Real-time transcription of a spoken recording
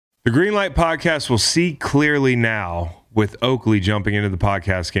The Greenlight Podcast will see clearly now with Oakley jumping into the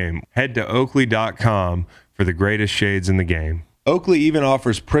podcast game. Head to Oakley.com for the greatest shades in the game. Oakley even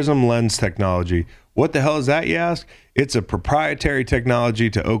offers Prism Lens technology. What the hell is that, you ask? It's a proprietary technology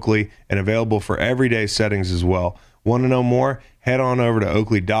to Oakley and available for everyday settings as well. Want to know more? Head on over to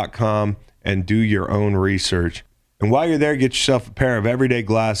Oakley.com and do your own research. And while you're there, get yourself a pair of everyday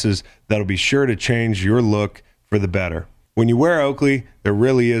glasses that'll be sure to change your look for the better. When you wear Oakley, there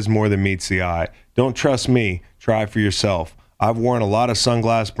really is more than meets the eye. Don't trust me, try for yourself. I've worn a lot of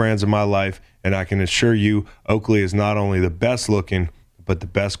sunglass brands in my life, and I can assure you Oakley is not only the best looking, but the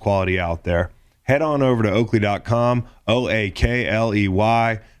best quality out there. Head on over to Oakley.com, Oakley,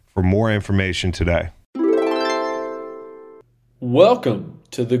 for more information today. Welcome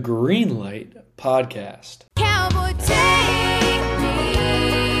to the Greenlight Podcast. Cowboy, take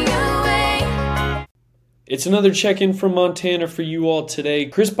me away. It's another check-in from Montana for you all today.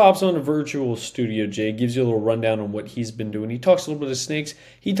 Chris pops on a virtual studio, Jay, gives you a little rundown on what he's been doing. He talks a little bit of snakes.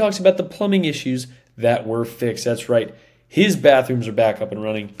 He talks about the plumbing issues that were fixed. That's right. His bathrooms are back up and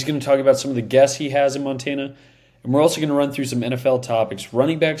running. He's going to talk about some of the guests he has in Montana. And we're also going to run through some NFL topics.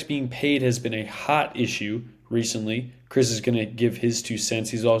 Running backs being paid has been a hot issue recently. Chris is going to give his 2 cents.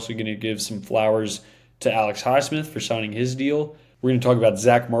 He's also going to give some flowers to Alex Highsmith for signing his deal. We're going to talk about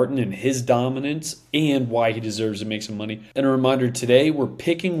Zach Martin and his dominance and why he deserves to make some money. And a reminder, today we're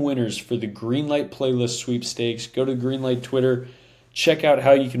picking winners for the Greenlight Playlist Sweepstakes. Go to Greenlight Twitter. Check out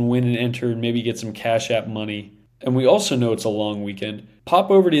how you can win and enter and maybe get some Cash App money. And we also know it's a long weekend. Pop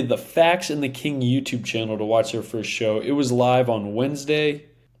over to the Facts and the King YouTube channel to watch their first show. It was live on Wednesday.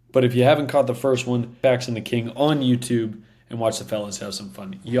 But if you haven't caught the first one, Facts and the King on YouTube, and watch the fellas have some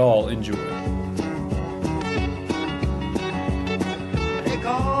fun. Y'all enjoy. They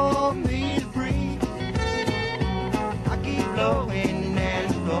call me the breeze. I keep blowing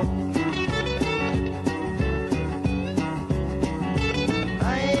and blowing.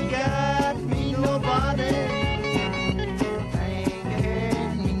 I ain't got me nobody. I ain't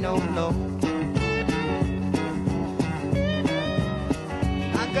had me no love.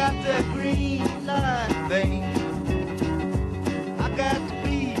 I got the green light, babe. I got to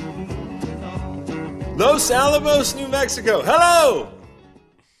be moving on. Los Alamos, New Mexico. Hello!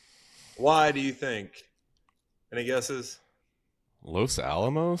 Why do you think? Any guesses? Los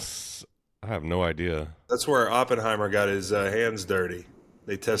Alamos? I have no idea. That's where Oppenheimer got his hands dirty.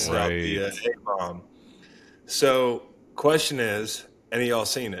 They tested out the A-bomb. So, question is, any of y'all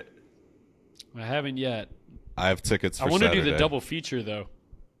seen it? I haven't yet. I have tickets for I want to do Saturday. the double feature, though.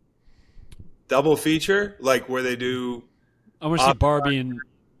 Double feature? Like where they do... I want to see Barbie and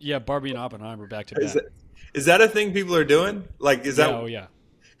Oppenheimer back to back. Is that a thing people are doing? Like, is that... Oh, yeah.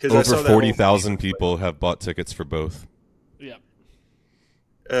 Because I saw Over that 40,000 people have bought tickets for both. Yeah.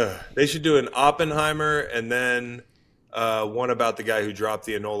 They should do an Oppenheimer and then one about the guy who dropped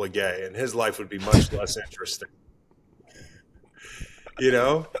the Enola Gay, and his life would be much less interesting. You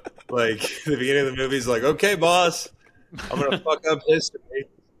know? Like, the beginning of the movie is like, okay, boss, I'm going to fuck up history.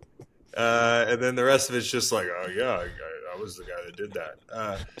 And then the rest of it's just like, oh, yeah, I was the guy that did that.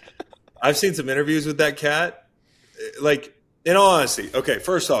 I've seen some interviews with that cat. Like, in all honesty, okay,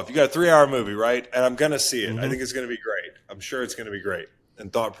 first off, you got a 3-hour movie, right? And I'm going to see it. I think it's going to be great. I'm sure it's going to be great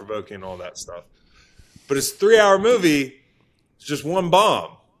and thought-provoking and all that stuff. But it's a 3-hour movie. It's just one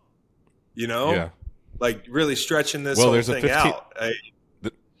bomb, you know? Yeah. Like, really stretching this whole thing out.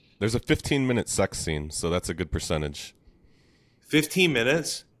 There's a 15-minute sex scene, so that's a good percentage. 15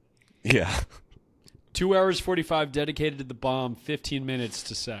 minutes? Yeah. 2 hours 45 dedicated to the bomb, 15 minutes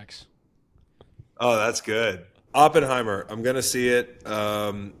to sex. Oh, that's good. Oppenheimer, I'm going to see it.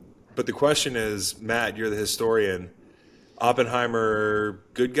 But the question is, Matt, you're the historian. Oppenheimer,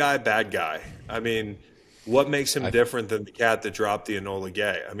 good guy, bad guy? I mean, what makes him different than the cat that dropped the Enola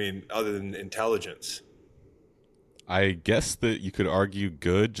Gay? I mean, other than intelligence. I guess that you could argue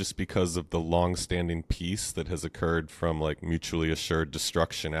good just because of the long-standing peace that has occurred from like mutually assured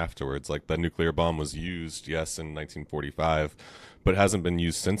destruction afterwards. Like the nuclear bomb was used, yes, in 1945, but hasn't been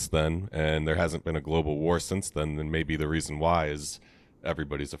used since then, and there hasn't been a global war since then. And maybe the reason why is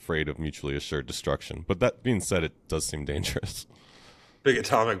everybody's afraid of mutually assured destruction. But that being said, it does seem dangerous. Big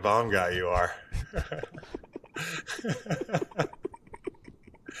atomic bomb guy you are.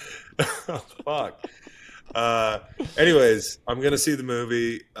 Oh, fuck. Anyways, I'm going to see the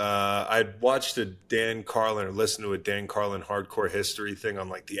movie. I'd watched a Dan Carlin or listened to a Dan Carlin hardcore history thing on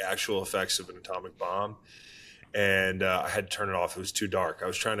like the actual effects of an atomic bomb. And I had to turn it off. It was too dark.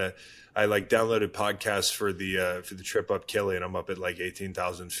 I like downloaded podcasts for the trip up Kili, and I'm up at like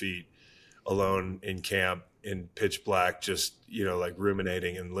 18,000 feet alone in camp. in pitch black, just, like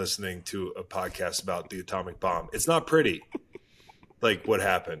ruminating and listening to a podcast about the atomic bomb. It's not pretty, like what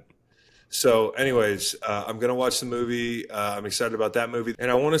happened. So anyways, I'm going to watch the movie. I'm excited about that movie.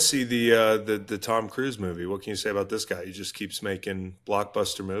 And I want to see the Tom Cruise movie. What can you say about this guy? He just keeps making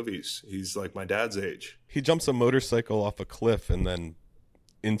blockbuster movies. He's like my dad's age. He jumps a motorcycle off a cliff and then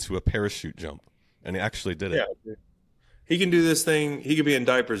into a parachute jump. And he actually did it. Yeah. He can do this thing. He could be in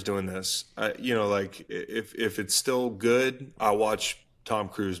diapers doing this. Like if it's still good, I'll watch Tom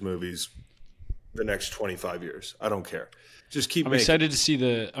Cruise movies the next 25 years. I don't care. Just keep. I'm excited to see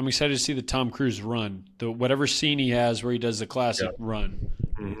the Tom Cruise run. Whatever scene he has where he does the classic run.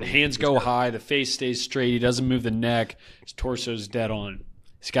 Mm-hmm. The hands go high, the face stays straight. He doesn't move the neck. His torso's dead on.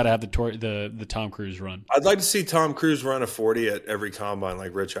 He's got to have the Tom Cruise run. I'd like to see Tom Cruise run a 40 at every combine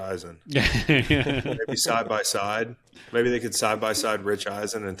like Rich Eisen. Maybe side by side. Maybe they could side by side Rich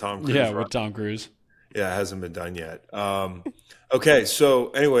Eisen and Tom Cruise. Yeah, with Tom Cruise. Yeah, it hasn't been done yet. Okay,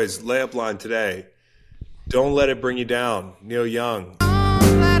 so anyways, layup line today. Don't let it bring you down. Neil Young.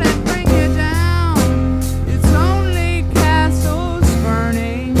 Don't let it bring you down. It's only castles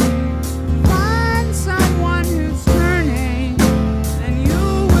burning. Find someone who's turning, and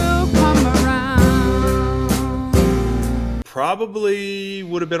you will come around. Probably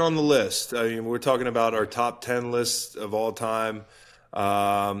would have been on the list. I mean, we're talking about our top 10 list of all time.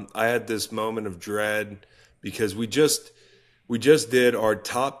 I had this moment of dread because we just did our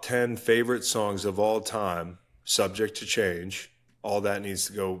top 10 favorite songs of all time, subject to change. All that needs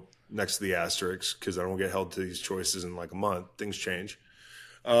to go next to the asterisk because I don't get held to these choices in like a month. Things change.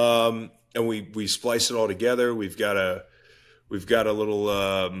 And we splice it all together. We've got a little,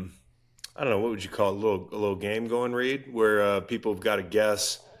 I don't know, what would you call it? A little game going, Reed, where people have got to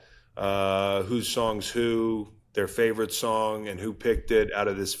guess whose song's who, their favorite song, and who picked it out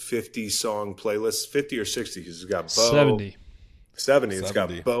of this 50-song playlist. 50 or 60 because it's got Bo. 70. It's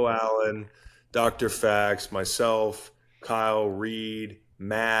got Bo Allen, Dr. Fax, myself, Kyle, Reed,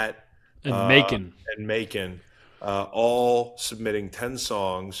 Matt, and Macon, all submitting 10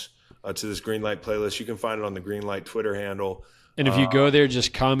 songs to this Greenlight playlist. You can find it on the Greenlight Twitter handle. And if you go there,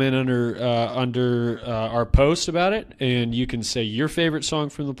 just comment under our post about it, and you can say your favorite song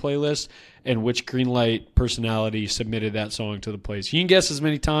from the playlist and which Greenlight personality submitted that song to the playlist. You can guess as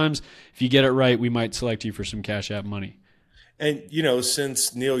many times. If you get it right, we might select you for some Cash App money. And,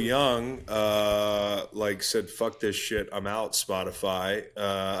 since Neil Young, said, fuck this shit, I'm out, Spotify,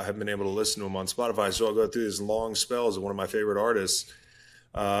 I haven't been able to listen to him on Spotify, so I'll go through these long spells of one of my favorite artists,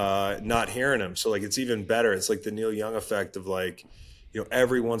 not hearing him. So, it's even better. It's like the Neil Young effect of,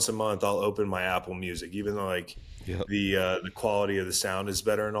 every once a month I'll open my Apple Music, even though, the quality of the sound is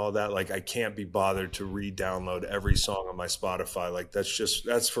better and all that. I can't be bothered to re-download every song on my Spotify.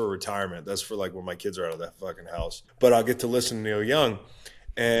 That's for retirement. That's for when my kids are out of that fucking house. But I'll get to listen to Neil Young.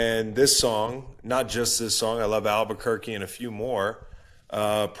 And this song, not just this song, I love Albuquerque and a few more,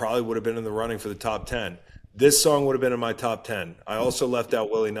 probably would have been in the running for the top 10. This song would have been in my top 10. I also left out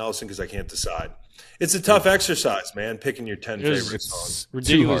Willie Nelson because I can't decide. It's a tough exercise, man, picking your 10 favorite songs.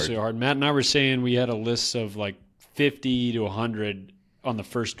 Ridiculously hard. Matt and I were saying we had a list of 50 to 100 on the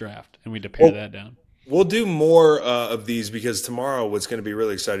first draft, and we had to pare that down. We'll do more of these because tomorrow, what's going to be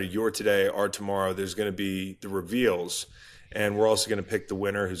really exciting, your today, our tomorrow, there's going to be the reveals, and we're also going to pick the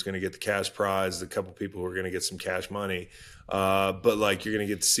winner who's going to get the cash prize, the couple people who are going to get some cash money. But you're going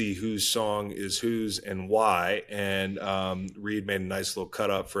to get to see whose song is whose and why. And Reed made a nice little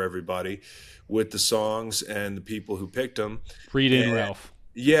cut up for everybody with the songs and the people who picked them. Reed and Ralph.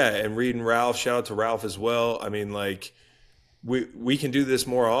 Yeah, and Reed and Ralph. Shout out to Ralph as well. I mean, we can do this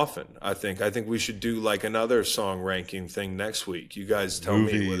more often, I think. I think we should do another song ranking thing next week. You guys tell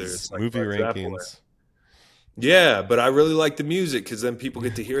me whether it's movie rankings. Yeah, but I really like the music because then people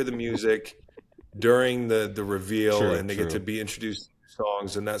get to hear the music during the reveal, and they get to be introduced to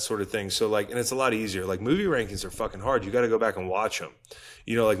songs and that sort of thing. So and it's a lot easier. Movie rankings are fucking hard. You got to go back and watch them.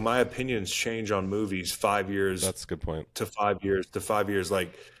 My opinions change on movies 5 years. That's a good point. To 5 years.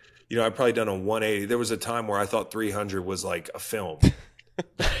 I've probably done a 180. There was a time where I thought 300 was a film.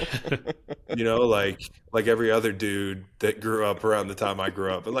 Like every other dude that grew up around the time I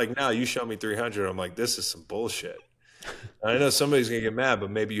grew up. But now you show me 300, I'm like, this is some bullshit. I know somebody's going to get mad, but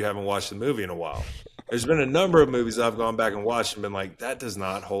maybe you haven't watched the movie in a while. There's been a number of movies I've gone back and watched and been like, that does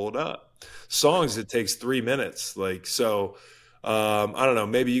not hold up. Songs, it takes 3 minutes. I don't know,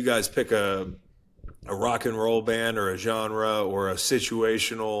 maybe you guys pick a rock and roll band or a genre or a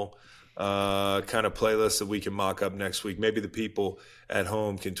situational kind of playlist that we can mock up next week. Maybe the people at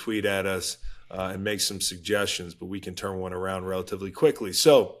home can tweet at us and make some suggestions, but we can turn one around relatively quickly.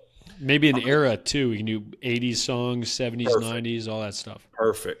 So Maybe an era too. We can do 80s songs, 70s, Perfect. 90s, all that stuff.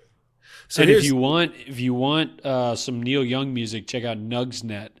 Perfect. So And here's if you want some Neil Young music, check out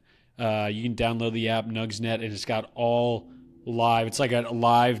Nugsnet. You can download the app Nugsnet, and it's got all live. It's like a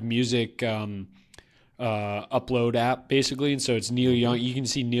live music upload app, basically. And so it's Neil Young. You can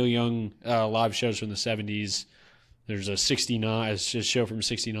see Neil Young live shows from the 70s. There's a 69, it's a show from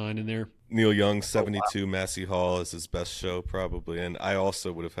 69 in there. Neil Young, 72, Massey Hall is his best show, probably. And I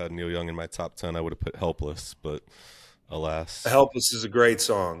also would have had Neil Young in my top 10. I would have put Helpless, but alas. Helpless is a great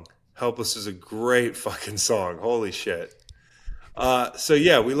song. Helpless is a great fucking song. Holy shit. So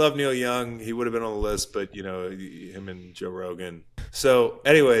yeah, we love Neil Young. He would have been on the list, but you know, him and Joe Rogan. So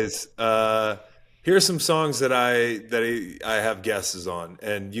anyways, here's some songs that I have guesses on.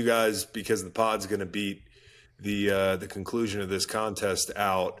 And you guys, because the pod's going to beat the conclusion of this contest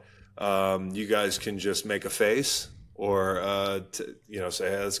out, you guys can just make a face or say,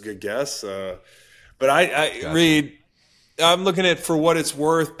 hey, that's a good guess. But I Gotcha. Reed, I'm looking at For What It's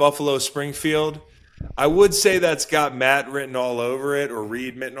Worth, Buffalo Springfield. I would say that's got Matt written all over it or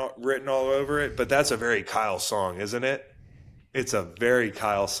Reed written all over it, but that's a very Kyle song, isn't it? It's a very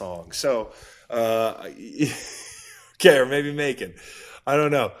Kyle song. So, okay, or maybe Macon. I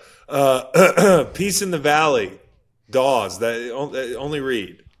don't know. Peace in the Valley, Dawes. That only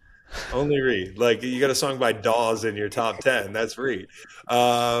Reed. Only Reed. Like, you got a song by Dawes in your top 10. That's Reed.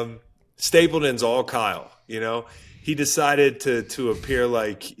 Stapleton's all Kyle, you know. He decided to appear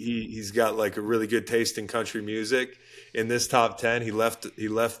like he's got like a really good taste in country music. In this top 10, he left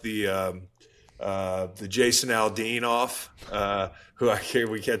the Jason Aldean off.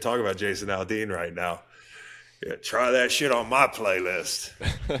 We can't talk about Jason Aldean right now. Yeah, try that shit on my playlist.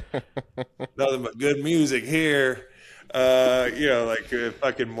 Nothing but good music here.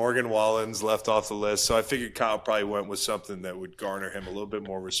 Fucking Morgan Wallen's left off the list. So I figured Kyle probably went with something that would garner him a little bit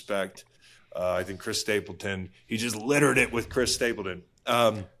more respect. I think Chris Stapleton, he just littered it with Chris Stapleton.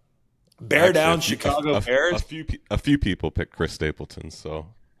 Bear Down, Chicago Bears. A few people picked Chris Stapleton, so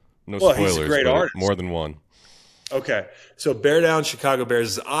no Well, spoilers. he's a great but artist. More than one. Okay, so Bear Down, Chicago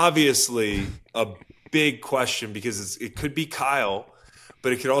Bears is obviously a big question because it could be Kyle,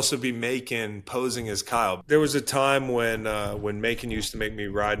 but it could also be Macon posing as Kyle. There was a time when Macon used to make me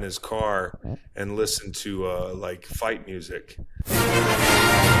ride in his car and listen to like fight music.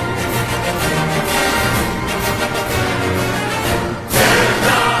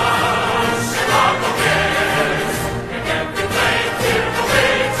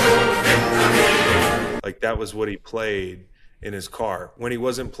 Like that was what he played in his car when he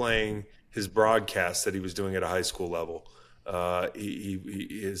wasn't playing his broadcast that he was doing at a high school level.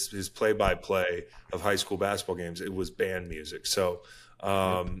 His play-by-play of high school basketball games, it was band music. So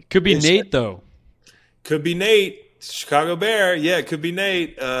Could be Nate, though. Could be Nate, Chicago Bear. Yeah, it could be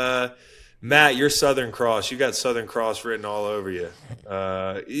Nate. Matt, you're Southern Cross. You got Southern Cross written all over you.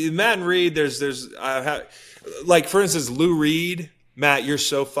 Matt and Reed, like for instance, Lou Reed. Matt, you're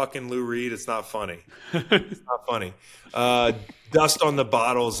so fucking Lou Reed. It's not funny. It's not funny. Dust on the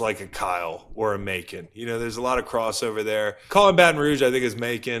Bottle's like a Kyle or a Macon. You know, there's a lot of crossover there. Calling Baton Rouge, I think, is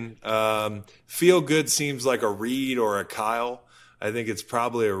Macon. Feel Good seems like a Reed or a Kyle. I think it's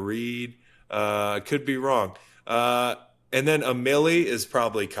probably a Reed. I could be wrong. And then a Millie is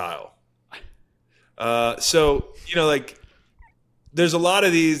probably Kyle. So, you know, like, there's a lot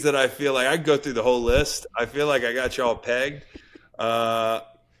of these that I feel like I could go through the whole list. I feel like I got y'all pegged.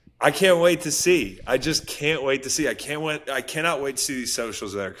 I can't wait to see. I just can't wait to see. I cannot wait to see these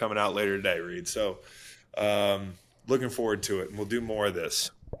socials that are coming out later today, Reed. So, looking forward to it. And we'll do more of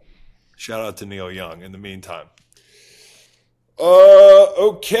this. Shout out to Neil Young in the meantime.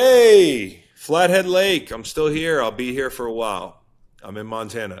 Okay. Flathead Lake. I'm still here. I'll be here for a while. I'm in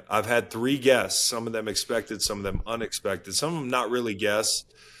Montana. I've had 3 guests. Some of them expected, some of them unexpected. Some of them not really guests.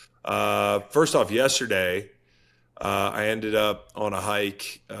 First off, yesterday, I ended up on a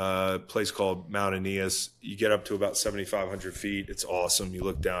hike, a place called Mount Aeneas. You get up to about 7,500 feet. It's awesome. You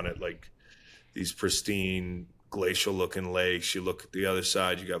look down at like these pristine glacial-looking lakes. You look at the other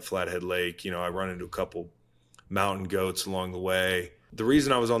side, you got Flathead Lake. You know, I run into a couple mountain goats along the way. The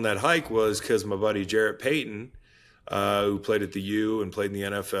reason I was on that hike was because my buddy Jarrett Payton, who played at the U and played in the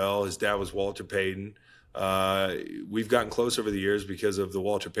NFL, his dad was Walter Payton. We've gotten close over the years because of the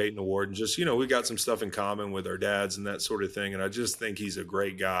Walter Payton Award, and just, you know, we got some stuff in common with our dads and that sort of thing. And I just think he's a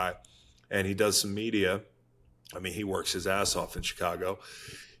great guy, and he does some media. I mean, he works his ass off in Chicago.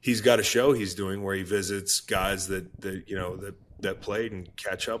 He's got a show he's doing where he visits guys that played and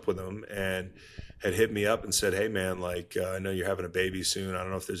catch up with them, and had hit me up and said, "Hey man, like, I know you're having a baby soon. I don't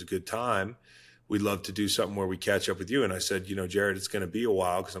know if there's a good time. we'd love to do something where we catch up with you. And I said, Jared, it's going to be a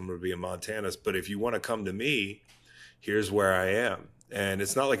while because I'm going to be in Montana. But if you want to come to me, here's where I am. And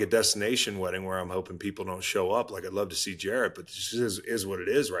it's not like a destination wedding where I'm hoping people don't show up. Like, I'd love to see Jared, but this is what it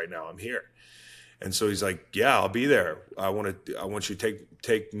is right now. I'm here. And so he's like, yeah, I'll be there. I want you to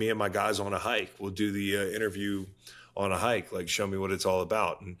take me and my guys on a hike. We'll do the interview on a hike. Like, show me what it's all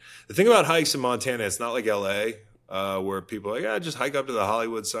about. And the thing about hikes in Montana, it's not like LA, where people are like, just hike up to the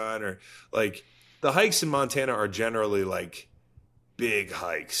Hollywood sign, or like the hikes in Montana are generally like big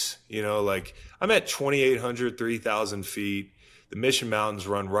hikes, like I'm at 2,800, 3,000 feet. The Mission Mountains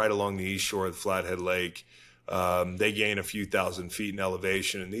run right along the east shore of the Flathead Lake. They gain a few thousand feet in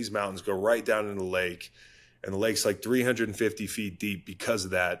elevation, and these mountains go right down into the lake, and the lake's like 350 feet deep because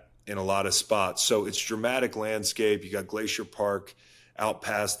of that in a lot of spots. So it's dramatic landscape. You got Glacier Park out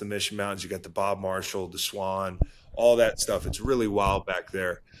past the Mission Mountains. You got the Bob Marshall, the Swan, all that stuff. It's really wild back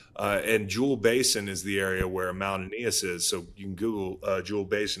there. And Jewel Basin is the area where Mount Aeneas is. So you can Google Jewel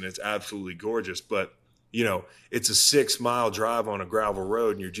Basin. It's absolutely gorgeous. But, it's a 6-mile drive on a gravel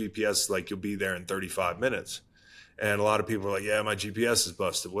road, and your GPS is like, you'll be there in 35 minutes. And a lot of people are like, yeah, my GPS is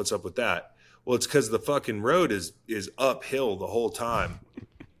busted. What's up with that? Well, it's because the fucking road is uphill the whole time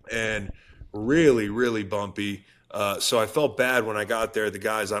and really, really bumpy. So I felt bad when I got there. The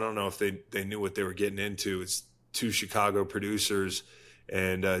guys, I don't know if they knew what they were getting into. It's 2 Chicago producers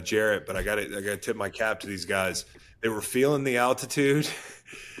and Jarrett, but I got to tip my cap to these guys. They were feeling the altitude.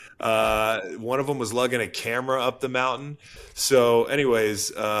 One of them was lugging a camera up the mountain. So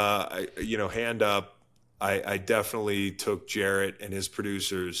anyways, hand up, I definitely took Jarrett and his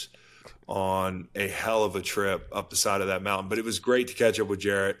producers on a hell of a trip up the side of that mountain. But it was great to catch up with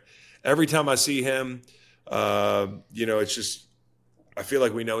Jarrett. Every time I see him, it's just, I feel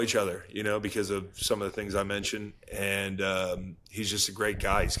like we know each other, because of some of the things I mentioned. And he's just a great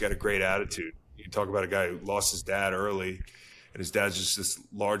guy. He's got a great attitude. You talk about a guy who lost his dad early, and his dad's just this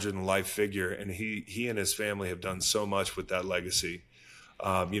larger-than-life figure. And he and his family have done so much with that legacy.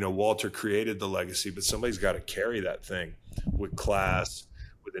 Walter created the legacy, but somebody's got to carry that thing with class,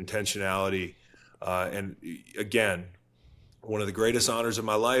 with intentionality. And again, one of the greatest honors of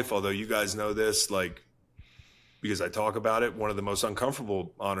my life, although you guys know this, because I talk about it, one of the most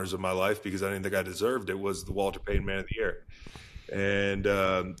uncomfortable honors of my life, because I didn't think I deserved it, was the Walter Payton Man of the Year. And,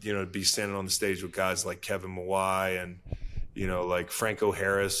 to be standing on the stage with guys like Kevin Mawai and, like Franco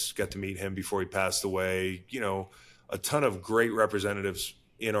Harris, got to meet him before he passed away, a ton of great representatives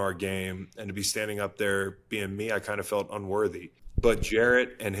in our game. And to be standing up there being me, I kind of felt unworthy. But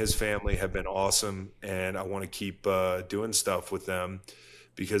Jarrett and his family have been awesome, and I want to keep doing stuff with them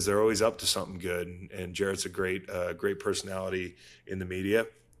because they're always up to something good. And Jarrett's a great personality in the media.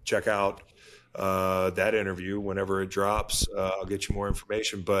 Check out that interview whenever it drops. I'll get you more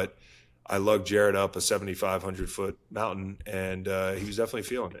information. But I lugged Jarrett up a 7,500-foot mountain, and he was definitely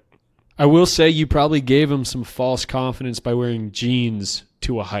feeling it. I will say you probably gave him some false confidence by wearing jeans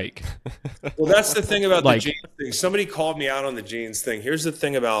to a hike. Well, that's the thing about the jeans thing. Somebody called me out on the jeans thing. Here's the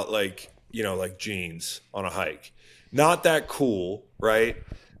thing about like jeans on a hike. Not that cool, right?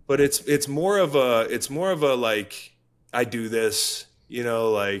 But it's more of a like, I do this,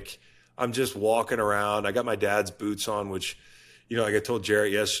 like I'm just walking around. I got my dad's boots on, which, like I told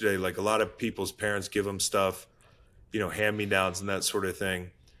Jarrett yesterday, like a lot of people's parents give them stuff, hand-me-downs and that sort of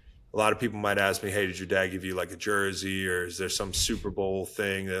thing. A lot of people might ask me, hey, did your dad give you like a jersey, or is there some Super Bowl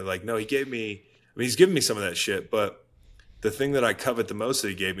thing? They're like, no, he's giving me some of that shit. But the thing that I covet the most that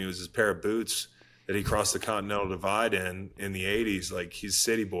he gave me was his pair of boots that he crossed the Continental Divide in the 80s. Like, he's a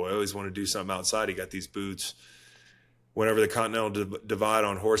city boy. I always wanted to do something outside. He got these boots whenever the Continental Divide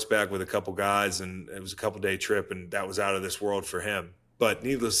on horseback with a couple guys, and it was a couple-day trip, and that was out of this world for him. But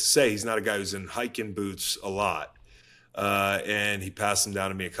needless to say, he's not a guy who's in hiking boots a lot. And he passed them down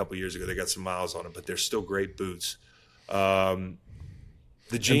to me a couple years ago. They got some miles on them, but they're still great boots. The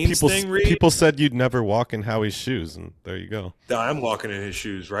jeans thing, Reed, people said you'd never walk in Howie's shoes, and there you go. I'm walking in his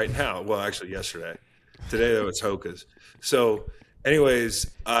shoes right now. Well, actually, yesterday. Today, though, it's Hoka's. So, anyways,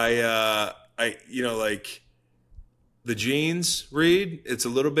 I the jeans, Reed, it's a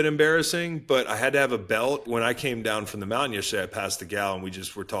little bit embarrassing, but I had to have a belt. When I came down from the mountain yesterday, I passed a gal, and we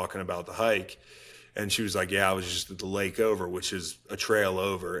just were talking about the hike. And she was like, yeah, I was just at the lake over, which is a trail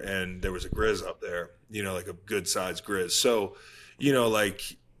over, and there was a grizz up there, like a good-sized grizz. So,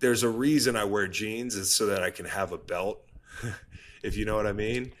 there's a reason I wear jeans is so that I can have a belt, if you know what I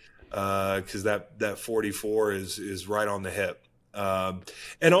mean, because that 44 is right on the hip.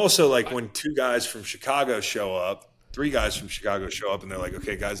 And also, like, when 2 guys from Chicago show up, 3 guys from Chicago show up, and they're like,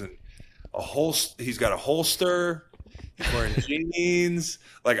 okay, guys, in a holster, he's got a holster, He's wearing jeans.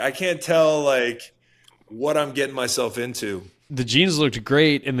 Like, I can't tell, like, what I'm getting myself into. The jeans looked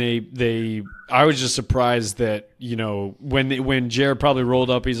great, and I was just surprised that, when Jared probably rolled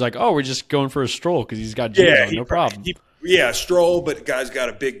up, he's like, "Oh, we're just going for a stroll because he's got jeans on, no problem." Stroll, but guy's got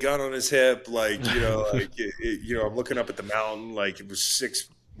a big gun on his hip. Like, I'm looking up at the mountain. Like, it was 6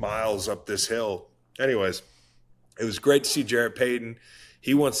 miles up this hill. Anyways, it was great to see Jarrett Payton.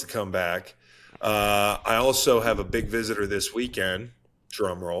 He wants to come back. I also have a big visitor this weekend.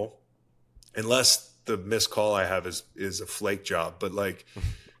 Drum roll. Unless the missed call I have is a flake job, but like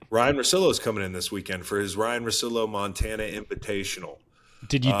Ryan Russillo is coming in this weekend for his Ryan Russillo Montana Invitational.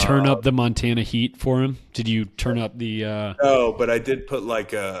 Did you turn up the Montana heat for him? Did you turn up the? No, but I did put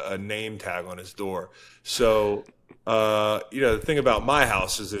like a name tag on his door. So the thing about my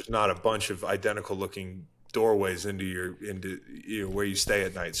house is there's not a bunch of identical looking doorways into where you stay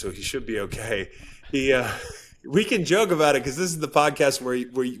at night. So he should be okay. We can joke about it because this is the podcast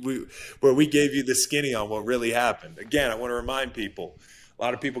where we gave you the skinny on what really happened. Again, I want to remind people, a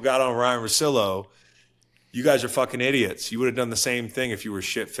lot of people got on Ryan Russillo. You guys are fucking idiots. You would have done the same thing if you were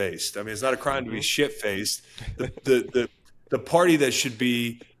shit-faced. I mean, it's not a crime to be shit-faced. The party that should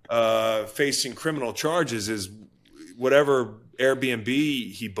be facing criminal charges is whatever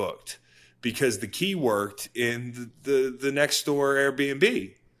Airbnb he booked, because the key worked in the next door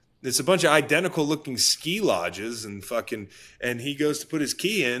Airbnb. It's a bunch of identical looking ski lodges and he goes to put his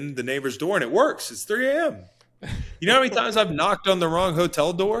key in the neighbor's door and it works. It's 3 a.m. You know how many times I've knocked on the wrong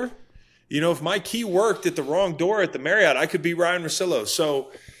hotel door? If my key worked at the wrong door at the Marriott, I could be Ryan Russillo.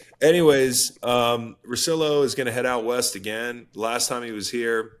 So anyways, Russillo is going to head out west again. Last time he was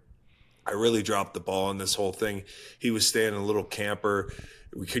here, I really dropped the ball on this whole thing. He was staying in a little camper.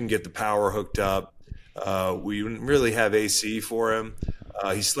 We couldn't get the power hooked up. We didn't really have AC for him.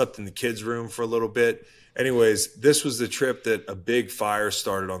 He slept in the kids' room for a little bit. Anyways, this was the trip that a big fire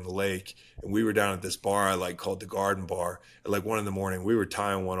started on the lake, and we were down at this bar I like called the Garden Bar at like 1 a.m. We were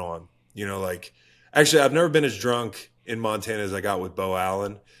tying one on. Actually, I've never been as drunk in Montana as I got with Bo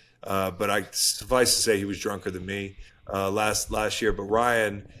Allen, but suffice to say he was drunker than me last year. But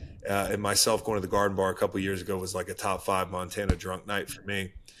Ryan and myself going to the Garden Bar a couple years ago was like a top 5 Montana drunk night for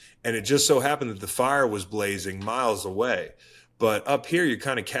me. And it just so happened that the fire was blazing miles away. But up here, you're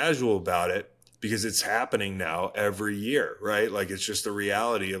kind of casual about it because it's happening now every year, right? Like, it's just the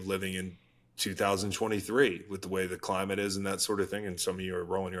reality of living in 2023 with the way the climate is and that sort of thing. And some of you are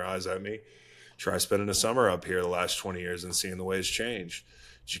rolling your eyes at me. Try spending a summer up here the last 20 years and seeing the way it's changed.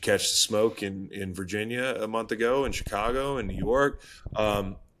 Did you catch the smoke in Virginia a month ago, in Chicago, in New York?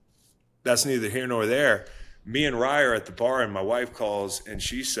 That's neither here nor there. Me and Rye are at the bar, and my wife calls, and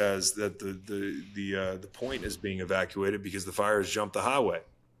she says that the point is being evacuated because the fire has jumped the highway,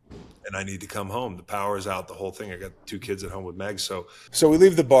 and I need to come home. The power is out, the whole thing. I got 2 kids at home with Meg, so we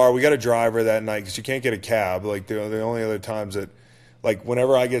leave the bar. We got a driver that night because you can't get a cab. Like, the only other times that, like,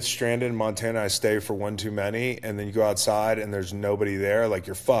 whenever I get stranded in Montana, I stay for one too many, and then you go outside and there's nobody there. Like,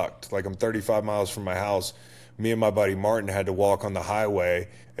 you're fucked. Like, I'm 35 miles from my house. Me and my buddy Martin had to walk on the highway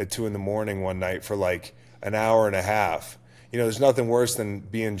at 2 a.m. one night for like an hour and a half. There's nothing worse than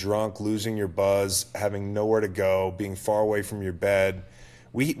being drunk, losing your buzz, having nowhere to go, being far away from your bed.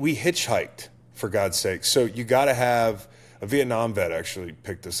 We hitchhiked, for God's sake. So you got to have a Vietnam vet actually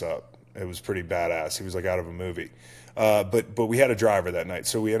picked us up. It was pretty badass. He was like out of a movie. But we had a driver that night.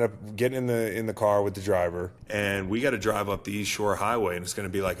 So we ended up getting in the car with the driver, and we got to drive up the East Shore Highway, and it's going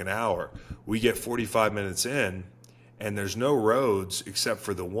to be like an hour. We get 45 minutes in, and there's no roads except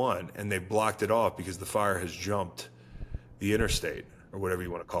for the one, and they blocked it off because the fire has jumped the interstate, or whatever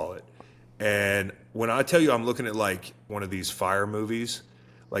you want to call it. And when I tell you I'm looking at like one of these fire movies,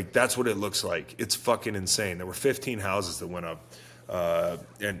 like, that's what it looks like. It's fucking insane. There were 15 houses that went up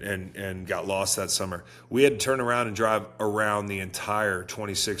and got lost that summer. We had to turn around and drive around the entire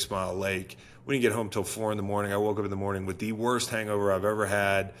 26-mile lake. We didn't get home till 4 a.m. I woke up in the morning with the worst hangover I've ever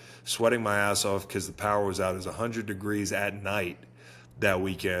had, sweating my ass off because the power was out. It was 100 degrees at night that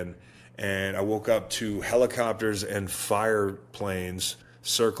weekend. And I woke up to helicopters and fire planes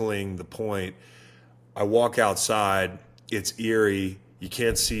circling the point. I walk outside. It's eerie. You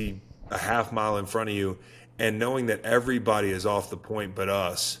can't see a half mile in front of you. And knowing that everybody is off the point but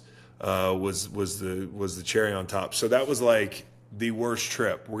us was the cherry on top. So that was like the worst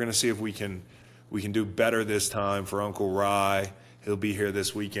trip. We're gonna see if we can do better this time for Uncle Rye. He'll be here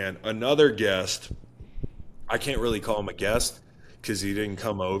this weekend. Another guest, I can't really call him a guest because he didn't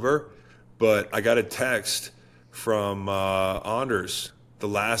come over, but I got a text from Anders the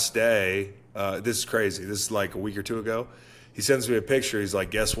last day. This is crazy. This is like a week or 2 ago. He sends me a picture. He's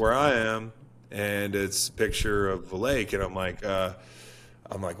like, guess where I am? and it's a picture of a lake, and I'm like,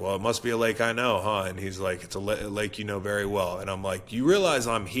 well, it must be a lake I know, huh? And he's like, it's a lake you know very well. And I'm like, you realize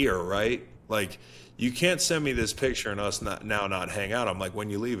I'm here, right? Like, you can't send me this picture and us not hang out. I'm like, when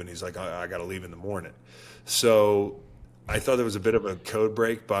you leave? And he's like, I got to leave in the morning. So I thought there was a bit of a code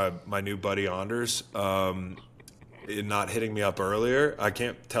break by my new buddy Anders. In not hitting me up earlier. I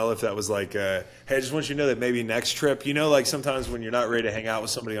can't tell if that was like, hey, I just want you to know that maybe next trip, like sometimes when you're not ready to hang out with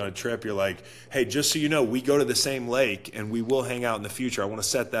somebody on a trip, you're like, hey, just so you know, we go to the same lake and we will hang out in the future. I want to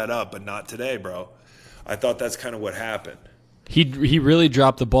set that up, but not today, bro. I thought that's kind of what happened. He really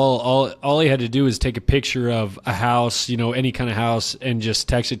dropped the ball. All he had to do was take a picture of a house, any kind of house, and just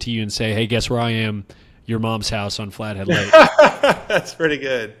text it to you and say, hey, guess where I am? Your mom's house on Flathead Lake. That's pretty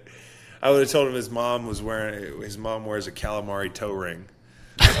good. I would have told him his mom wears a calamari toe ring.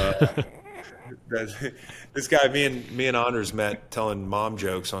 This guy, me and Anders met telling mom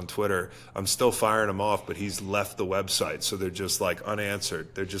jokes on Twitter. I'm still firing him off, but he's left the website, so they're just like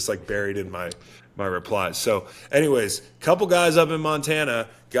unanswered. They're just like buried in my replies. So, anyways, couple guys up in Montana.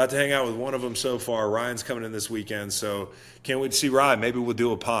 Got to hang out with one of them so far. Ryan's coming in this weekend, so can't wait to see Ryan. Maybe we'll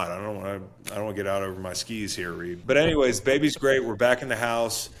do a pod. I don't want to get out over my skis here, Reed. But anyways, baby's great. We're back in the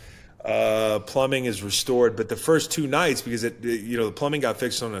house. Plumbing is restored, but the first 2 nights, because the plumbing got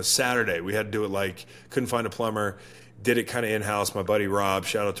fixed on a Saturday, we had to do it couldn't find a plumber, did it kind of in-house. My buddy Rob,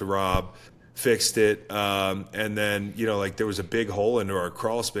 shout out to Rob, fixed it. And then, there was a big hole into our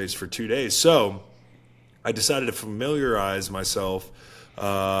crawl space for 2 days. So I decided to familiarize myself,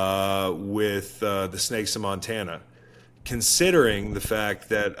 with, the snakes in Montana, considering the fact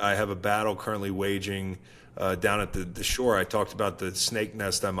that I have a battle currently waging down at the shore. I talked about the snake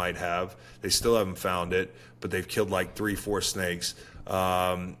nest I might have. They still haven't found it, but they've killed 3-4 snakes.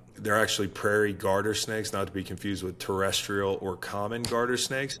 They're actually prairie garter snakes, not to be confused with terrestrial or common garter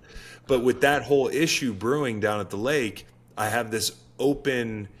snakes. But with that whole issue brewing down at the lake, I have this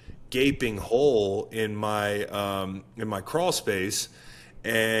open, gaping hole in my crawl space.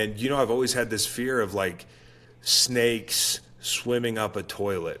 And, I've always had this fear of snakes swimming up a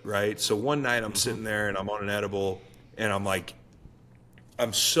toilet, right? So one night I'm sitting there and I'm on an edible and I'm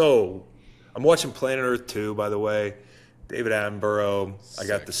watching Planet Earth 2, by the way, David Attenborough. I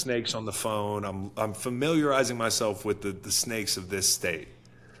got the snakes on the phone. I'm familiarizing myself with the snakes of this state.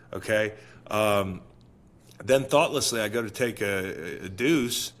 Okay. Then thoughtlessly I go to take a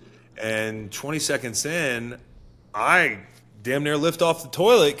deuce, and 20 seconds in, I damn near lift off the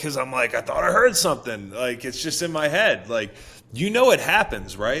toilet because I'm I thought I heard something. It's just in my head. It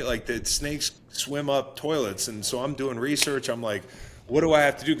happens, right? That snakes swim up toilets. And so I'm doing research. I'm like, what do I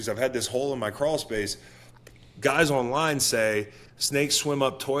have to do? Because I've had this hole in my crawl space. Guys online say snakes swim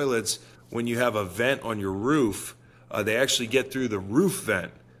up toilets when you have a vent on your roof. They actually get through the roof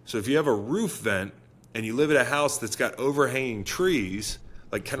vent. So if you have a roof vent and you live in a house that's got overhanging trees,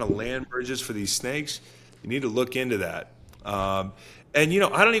 kind of land bridges for these snakes, you need to look into that. And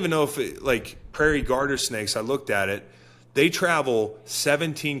I don't even know if prairie garter snakes, I looked at it, they travel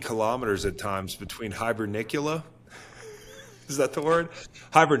 17 kilometers at times between hibernacula, is that the word?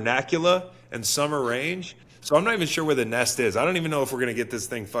 Hibernacula and summer range. So I'm not even sure where the nest is. I don't even know if we're going to get this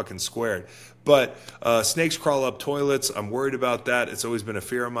thing fucking squared. But snakes crawl up toilets. I'm worried about that. It's always been a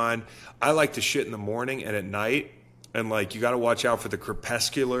fear of mine. I like to shit in the morning and at night. And you got to watch out for the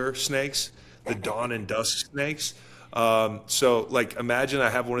crepuscular snakes, the dawn and dusk snakes. So imagine I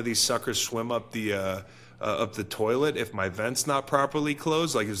have one of these suckers swim up the toilet if my vent's not properly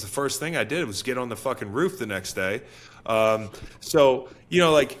closed. It was the first thing I did was get on the fucking roof the next day. So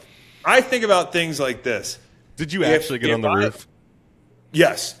I think about things like this. Did you actually get on the roof?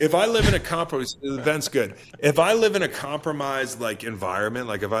 Yes. If I live in a compromised, the vent's good. If I live in a compromised environment,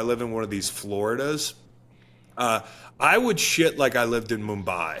 if I live in one of these Floridas, I would shit like I lived in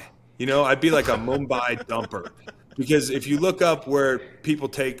Mumbai. I'd be like a Mumbai dumper. Because if you look up where people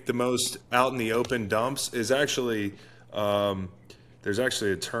take the most out in the open dumps, is actually there's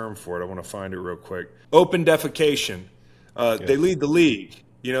actually a term for it. I want to find it real quick. Open defecation. They lead the league.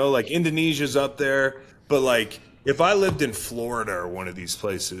 Indonesia's up there. But if I lived in Florida or one of these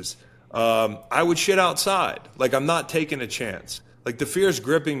places, I would shit outside. I'm not taking a chance. The fear's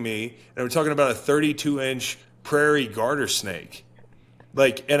gripping me, and we're talking about a 32-inch prairie garter snake.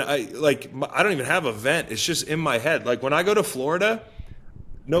 And I don't even have a vent. It's just in my head. When I go to Florida,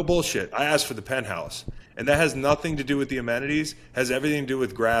 no bullshit, I ask for the penthouse. And that has nothing to do with the amenities, has everything to do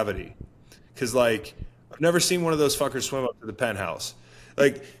with gravity. Because, I've never seen one of those fuckers swim up to the penthouse.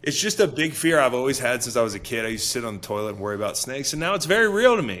 It's just a big fear I've always had since I was a kid. I used to sit on the toilet and worry about snakes, and now it's very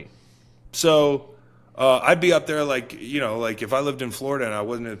real to me. So I'd be up there like, like if I lived in Florida and I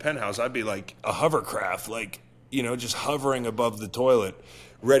wasn't in a penthouse, I'd be like a hovercraft, like, just hovering above the toilet,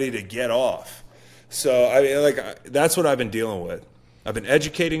 ready to get off. So I mean, that's what I've been dealing with. I've been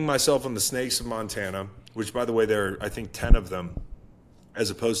educating myself on the snakes of Montana, which, by the way, there are, I think, 10 of them,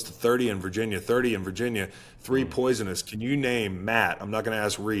 as opposed to 30 in Virginia. 30 in Virginia, 3 poisonous. Can you name, Matt, I'm not going to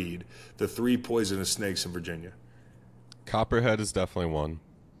ask Reed, the 3 poisonous snakes in Virginia? Copperhead is definitely one.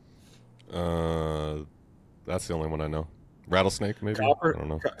 That's the only one I know. Rattlesnake, maybe? I don't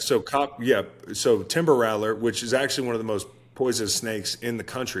know. So timber rattler, which is actually one of the most poisonous snakes in the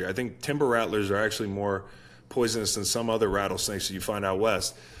country. I think timber rattlers are actually more poisonous than some other rattlesnakes that you find out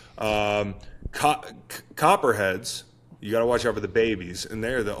west. Copperheads, you got to watch out for the babies, and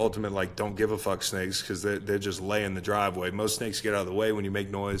they're the ultimate don't give a fuck snakes because they just lay in the driveway. Most snakes get out of the way when you make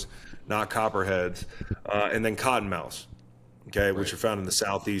noise, not copperheads. And then cottonmouths, okay, which are found in the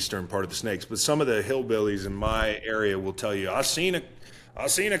southeastern part of the snakes. But some of the hillbillies in my area will tell you, I seen a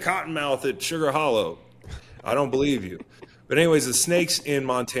cottonmouth at Sugar Hollow. I don't believe you. But anyways, the snakes in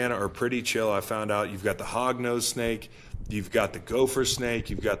Montana are pretty chill. I found out you've got the hognose snake, you've got the gopher snake,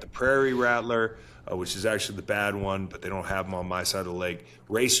 you've got the prairie rattler, which is actually the bad one, but they don't have them on my side of the lake.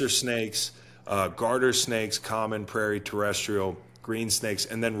 Racer snakes, garter snakes, common, prairie, terrestrial, green snakes,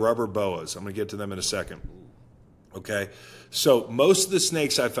 and then rubber boas. I'm going to get to them in a second. Okay, so most of the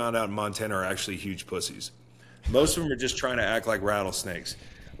snakes I found out in Montana are actually huge pussies. Most of them are just trying to act like rattlesnakes.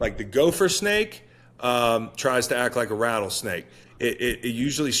 Like the gopher snake tries to act like a rattlesnake. It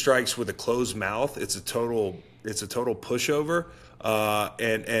usually strikes with a closed mouth. It's a total pushover.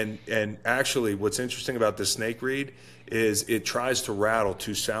 And actually, what's interesting about this snake, Reed, is it tries to rattle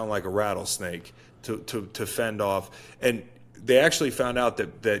to sound like a rattlesnake to fend off. And they actually found out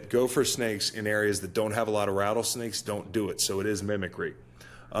that gopher snakes in areas that don't have a lot of rattlesnakes don't do it. So it is mimicry.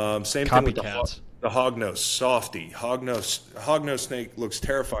 Same thing with the hognose, softy. Hognose snake looks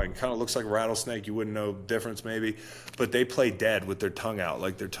terrifying. Kind of looks like a rattlesnake. You wouldn't know the difference maybe. But they play dead with their tongue out,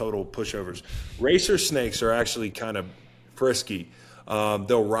 like they're total pushovers. Racer snakes are actually kind of frisky.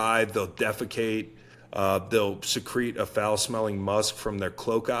 They'll writhe, they'll defecate, they'll secrete a foul-smelling musk from their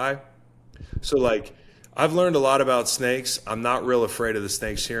cloaci. So, I've learned a lot about snakes. I'm not real afraid of the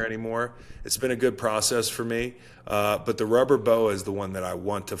snakes here anymore. It's been a good process for me. But the rubber boa is the one that I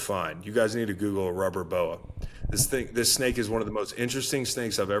want to find. You guys need to Google a rubber boa. This snake is one of the most interesting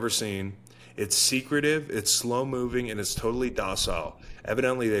snakes I've ever seen. It's secretive, it's slow-moving, and it's totally docile.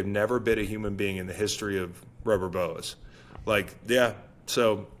 Evidently, they've never bit a human being in the history of rubber boas.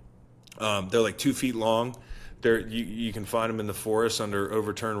 So they're 2 feet long. You can find them in the forest under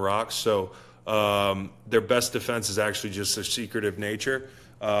overturned rocks. So their best defense is actually just their secretive nature.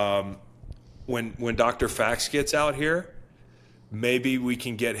 When Dr. Fax gets out here, maybe we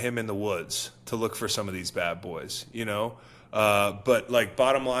can get him in the woods to look for some of these bad boys, But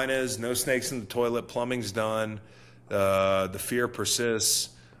bottom line is, no snakes in the toilet. Plumbing's done. The fear persists,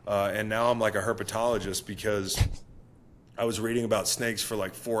 and now I'm like a herpetologist because I was reading about snakes for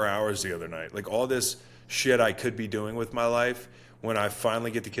 4 hours the other night. All this shit I could be doing with my life when I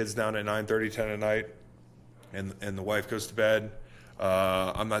finally get the kids down at 9:30, 10 at night, and the wife goes to bed.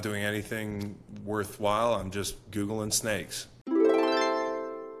 I'm not doing anything worthwhile. I'm just Googling snakes.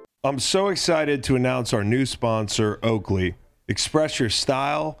 I'm so excited to announce our new sponsor, Oakley. Express your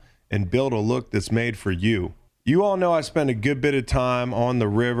style and build a look that's made for you. You all know I spend a good bit of time on the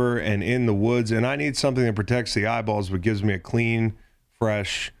river and in the woods, and I need something that protects the eyeballs but gives me a clean,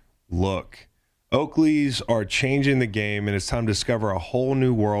 fresh look. Oakleys are changing the game, and it's time to discover a whole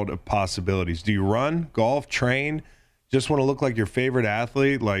new world of possibilities. Do you run, golf, train? Just want to look like your favorite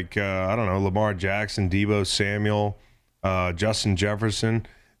athlete, Lamar Jackson, Deebo Samuel, Justin Jefferson?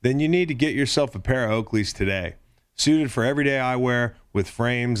 Then you need to get yourself a pair of Oakleys today. Suited for everyday eyewear with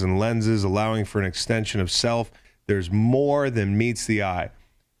frames and lenses allowing for an extension of self, there's more than meets the eye.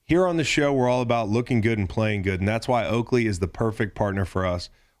 Here on the show, we're all about looking good and playing good, and that's why Oakley is the perfect partner for us.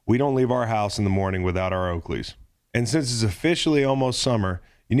 We don't leave our house in the morning without our Oakleys. And since it's officially almost summer,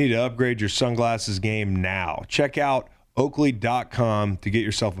 you need to upgrade your sunglasses game now. Check out Oakley.com to get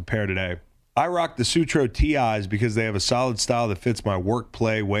yourself a pair today. I rock the Sutro TIs because they have a solid style that fits my work,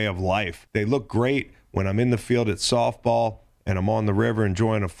 play, way of life. They look great when I'm in the field at softball and I'm on the river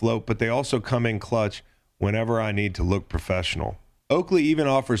enjoying a float, but they also come in clutch whenever I need to look professional. Oakley even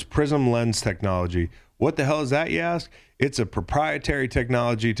offers prism lens technology. What the hell is that, you ask? It's a proprietary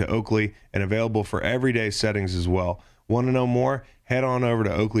technology to Oakley and available for everyday settings as well. Want to know more? Head on over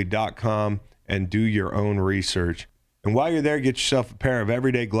to Oakley.com and do your own research. And while you're there, get yourself a pair of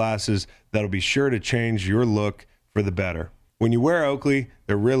everyday glasses that'll be sure to change your look for the better. When you wear Oakley,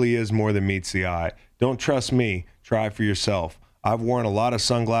 there really is more than meets the eye. Don't trust me, try for yourself. I've worn a lot of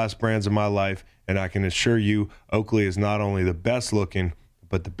sunglass brands in my life, and I can assure you Oakley is not only the best looking,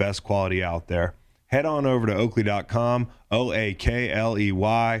 but the best quality out there. Head on over to oakley.com, Oakley,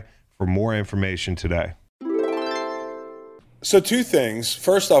 for more information today. So 2 things.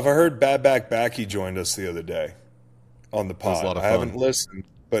 First off, I heard Bad Back Backy joined us the other day on the pod. was a lot of I fun. haven't listened,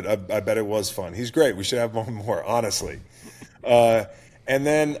 but I bet it was fun. He's great. We should have him on more, honestly. And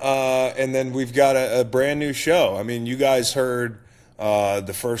then we've got a brand new show. I mean, you guys heard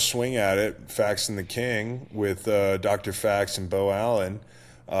the first swing at it, Fax and the King, with Dr. Fax and Bo Allen.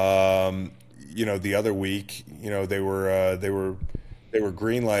 The other week, they were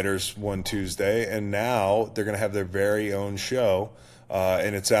greenlighters one Tuesday, and now they're going to have their very own show,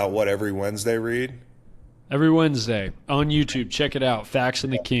 and it's out every Wednesday. Reed? Every Wednesday on YouTube. Check it out. Fax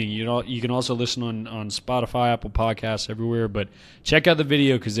and the King. You can also listen on Spotify, Apple Podcasts, everywhere. But check out the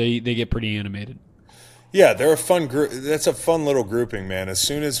video because they get pretty animated. Yeah, they're a fun group. That's a fun little grouping, man. As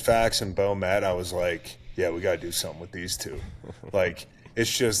soon as Fax and Bo met, I was like, yeah, we got to do something with these two. Like,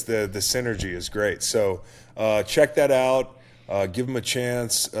 it's just the synergy is great. So check that out. Give them a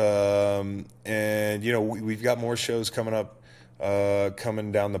chance. We've got more shows coming up.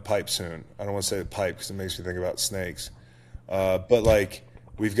 Coming down the pipe soon. I don't want to say the pipe because it makes me think about snakes. But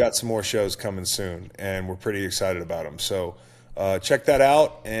we've got some more shows coming soon, and we're pretty excited about them. So check that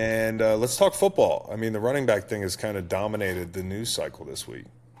out, and let's talk football. I mean, the running back thing has kind of dominated the news cycle this week.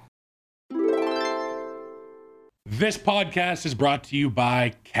 This podcast is brought to you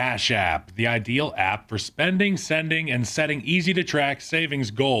by Cash App, the ideal app for spending, sending, and setting easy-to-track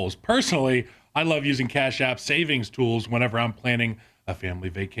savings goals. Personally, I love using Cash App savings tools whenever I'm planning a family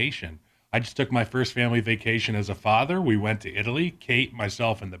vacation. I just took my first family vacation as a father. We went to Italy, Kate,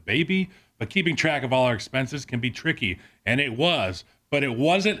 myself, and the baby. But keeping track of all our expenses can be tricky. And it was. But it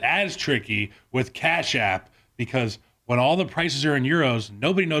wasn't as tricky with Cash App because when all the prices are in euros,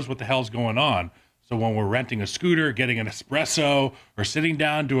 nobody knows what the hell's going on. So when we're renting a scooter, getting an espresso, or sitting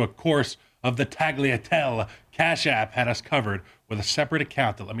down to a course of the Tagliatelle, Cash App had us covered with a separate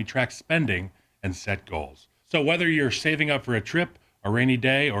account that let me track spending and set goals. So whether you're saving up for a trip, a rainy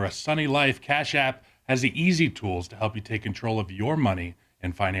day, or a sunny life, Cash App has the easy tools to help you take control of your money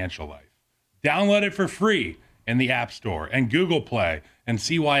and financial life. Download it for free in the App Store and Google Play and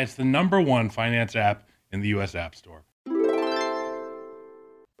see why it's the #1 finance app in the U.S. App Store.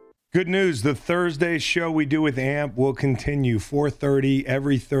 Good news. The Thursday show we do with AMP will continue. 4:30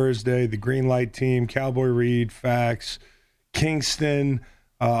 every Thursday. The Green Light team, Cowboy Reed, Fax, Kingston.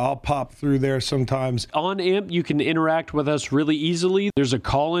 I'll pop through there sometimes. On AMP, you can interact with us really easily. There's a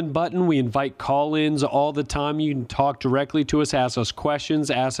call-in button. We invite call-ins all the time. You can talk directly to us, ask us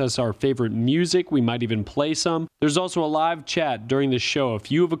questions, ask us our favorite music. We might even play some. There's also a live chat during the show. If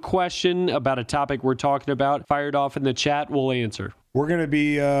you have a question about a topic we're talking about, fire it off in the chat. We'll answer. We're gonna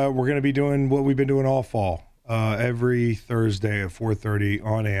be doing what we've been doing all fall. Every Thursday at 4:30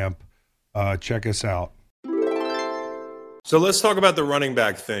 on AMP. Check us out. So let's talk about the running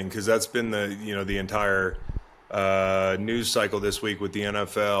back thing because that's been the entire news cycle this week with the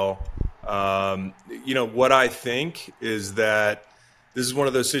NFL. What I think is that this is one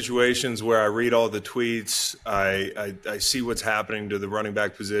of those situations where I read all the tweets, I see what's happening to the running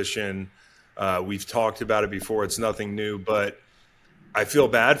back position. We've talked about it before. It's nothing new, but I feel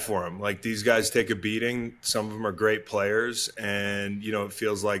bad for them. Like, these guys take a beating. Some of them are great players, and it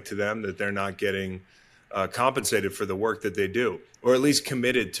feels like to them that they're not getting compensated for the work that they do, or at least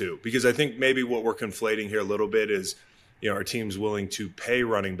committed to. Because I think maybe what we're conflating here a little bit is, our team's willing to pay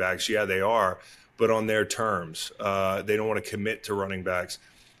running backs. Yeah, they are, but on their terms. They don't want to commit to running backs.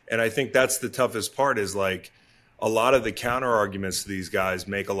 And I think that's the toughest part is, a lot of the counter arguments to these guys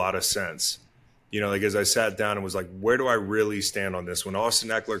make a lot of sense. As I sat down and was like, where do I really stand on this? When Austin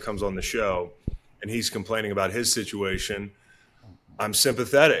Eckler comes on the show and he's complaining about his situation, I'm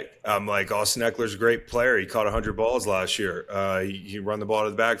sympathetic. I'm like, Austin Eckler's a great player. He caught 100 balls last year. He run the ball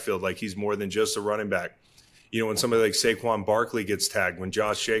to the backfield. He's more than just a running back. When somebody like Saquon Barkley gets tagged, when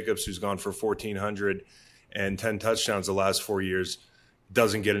Josh Jacobs, who's gone for 1,400 and 10 touchdowns the last 4 years,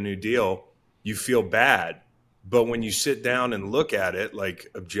 doesn't get a new deal, you feel bad. But when you sit down and look at it,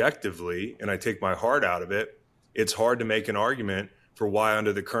 objectively, and I take my heart out of it, it's hard to make an argument for why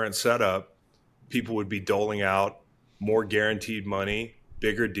under the current setup, people would be doling out more guaranteed money,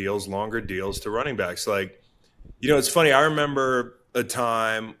 bigger deals, longer deals to running backs. It's funny. I remember a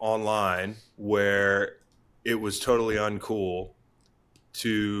time online where it was totally uncool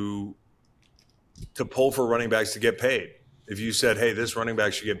to pull for running backs to get paid. If you said, hey, this running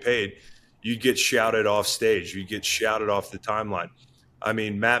back should get paid, you'd get shouted off stage. You'd get shouted off the timeline. I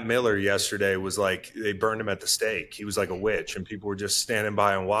mean, Matt Miller yesterday was like, they burned him at the stake. He was like a witch, and people were just standing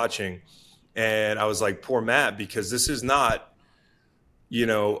by and watching. And I was like, poor Matt, because this is not,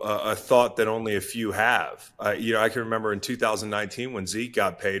 a thought that only a few have. I can remember in 2019 when Zeke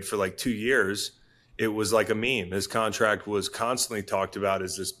got paid for like 2 years, it was like a meme. His contract was constantly talked about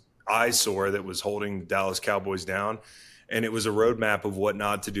as this eyesore that was holding the Dallas Cowboys down. And it was a roadmap of what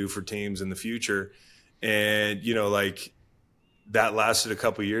not to do for teams in the future. And, like that lasted a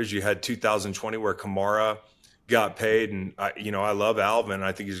couple of years. You had 2020 where Kamara got paid. And, I love Alvin.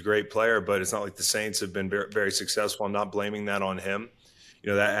 I think he's a great player, but it's not like the Saints have been very, very successful. I'm not blaming that on him.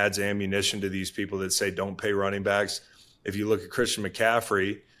 That adds ammunition to these people that say don't pay running backs. If you look at Christian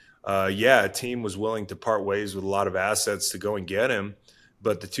McCaffrey, a team was willing to part ways with a lot of assets to go and get him.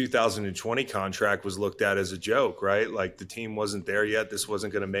 But the 2020 contract was looked at as a joke, right? Like the team wasn't there yet. This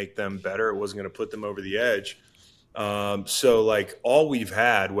wasn't going to make them better. It wasn't going to put them over the edge. So like all we've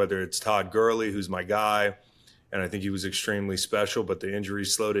had, whether it's Todd Gurley, who's my guy, and I think he was extremely special, but the injury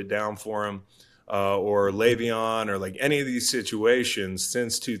slowed it down for him, or Le'Veon, or like any of these situations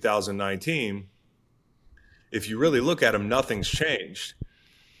since 2019, if you really look at them, nothing's changed.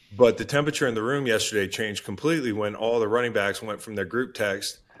 But the temperature in the room yesterday changed completely when all the running backs went from their group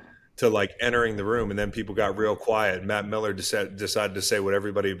text to like entering the room, and then people got real quiet. Matt Miller decided to say what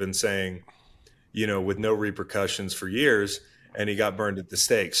everybody had been saying, with no repercussions for years, and he got burned at the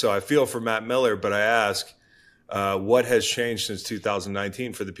stake. So I feel for Matt Miller, but I ask, what has changed since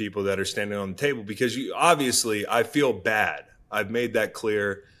 2019 for the people that are standing on the table? Because obviously, I feel bad. I've made that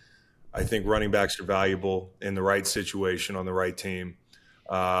clear. I think running backs are valuable in the right situation on the right team.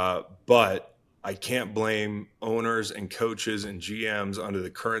 But I can't blame owners and coaches and GMs under the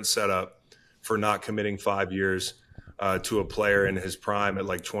current setup for not committing 5 years to a player in his prime at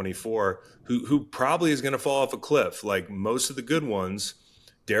like 24, who probably is going to fall off a cliff. Like most of the good ones,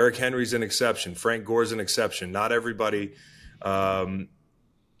 Derrick Henry's an exception. Frank Gore's an exception. Not everybody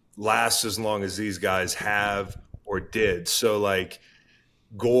lasts as long as these guys have or did. So like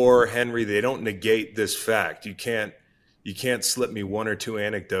Gore, Henry, they don't negate this fact. You can't slip me one or two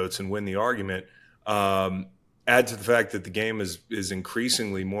anecdotes and win the argument. Add to the fact that the game is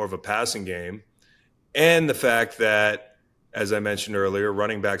increasingly more of a passing game, and the fact that, as I mentioned earlier,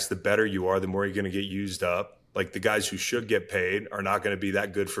 running backs, the better you are, the more you're going to get used up. Like the guys who should get paid are not going to be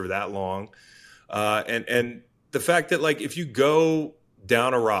that good for that long. And the fact that like if you go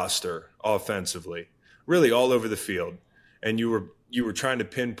down a roster offensively, really all over the field, and you were trying to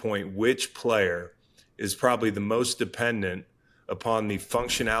pinpoint which player is probably the most dependent upon the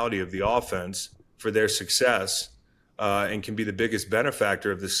functionality of the offense for their success, and can be the biggest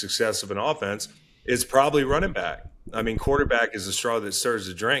benefactor of the success of an offense, is probably running back. I mean, quarterback is the straw that stirs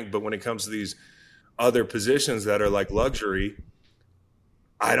the drink, but when it comes to these other positions that are like luxury,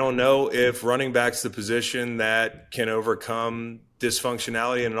 I don't know if running back's the position that can overcome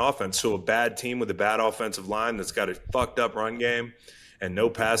dysfunctionality in an offense. So a bad team with a bad offensive line that's got a fucked up run game and no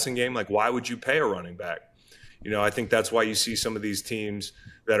passing game, like why would you pay a running back? I think that's why you see some of these teams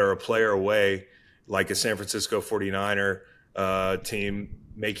that are a player away, like a San Francisco 49er team,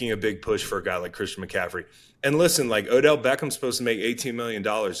 making a big push for a guy like Christian McCaffrey. And listen, like Odell Beckham's supposed to make $18 million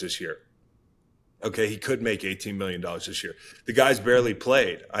this year. Okay, he could make $18 million this year. The guy's barely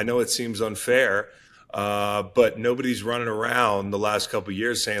played. I know it seems unfair, but nobody's running around the last couple of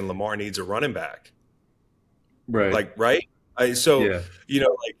years saying Lamar needs a running back. Right. Like, right? He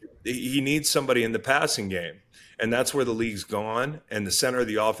needs somebody in the passing game. And that's where the league's gone. And the center of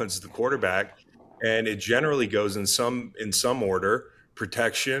the offense is the quarterback. And it generally goes in some order: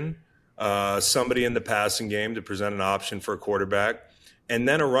 protection, somebody in the passing game to present an option for a quarterback, and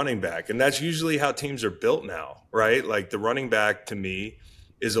then a running back. And that's usually how teams are built now, right? Like the running back to me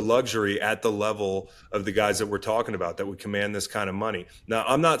is a luxury at the level of the guys that we're talking about that would command this kind of money. Now,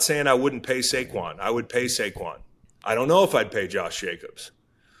 I'm not saying I wouldn't pay Saquon. I would pay Saquon. I don't know if I'd pay Josh Jacobs.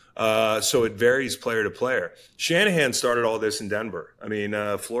 So it varies player to player. Shanahan started all this in Denver. I mean,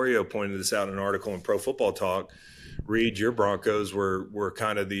 Florio pointed this out in an article in Pro Football Talk. Reed, your Broncos were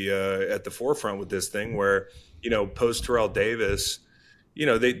kind of the at the forefront with this thing where, post Terrell Davis,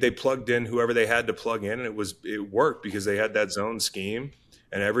 they plugged in whoever they had to plug in, and it worked because they had that zone scheme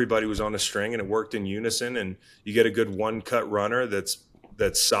and everybody was on a string and it worked in unison, and you get a good one-cut runner that's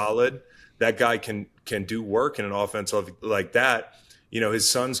solid. That guy can do work in an offense like that.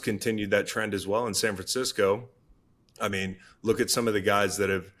 His sons continued that trend as well in San Francisco. I mean, look at some of the guys that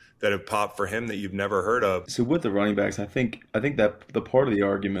have popped for him that you've never heard of. So with the running backs, I think that the part of the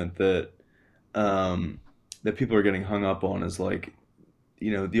argument that that people are getting hung up on is like,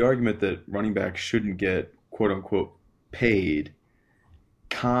 the argument that running backs shouldn't get quote unquote paid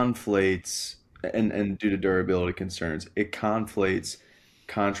conflates, and due to durability concerns, it conflates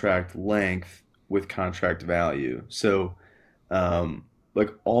contract length with contract value. So,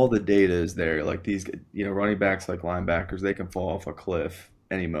 like all the data is there. Like these, running backs like linebackers, they can fall off a cliff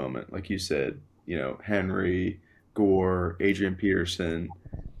any moment. Like you said, Henry, Gore, Adrian Peterson,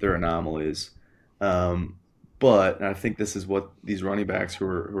 they're anomalies. But and I think this is what these running backs who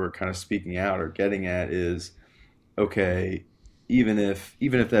are kind of speaking out are getting at is, okay, even if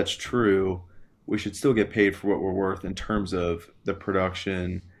that's true, we should still get paid for what we're worth in terms of the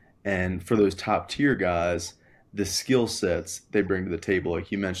production, and for those top tier guys, the skill sets they bring to the table.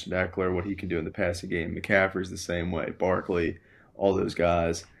 Like you mentioned Eckler, what he can do in the passing game. McCaffrey's the same way. Barkley, all those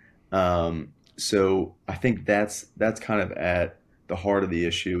guys. So I think that's kind of at the heart of the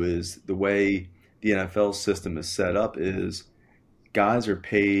issue is the way the NFL system is set up is guys are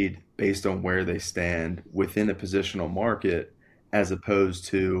paid based on where they stand within a positional market as opposed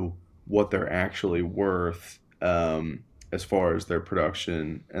to what they're actually worth, as far as their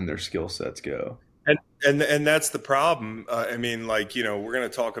production and their skill sets go. And that's the problem. I mean, like, we're going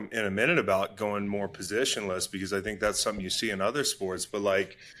to talk in a minute about going more positionless because I think that's something you see in other sports. But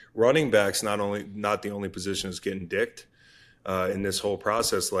like running backs, not the only position is getting dicked in this whole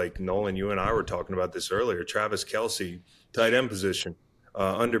process. Like Nolan, you and I were talking about this earlier. Travis Kelce, tight end position,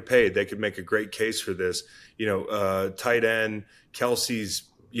 underpaid. They could make a great case for this. Tight end Kelce's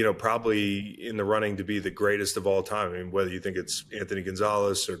probably in the running to be the greatest of all time. I mean, whether you think it's Anthony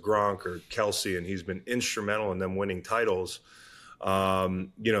Gonzalez or Gronk or Kelsey, and he's been instrumental in them winning titles.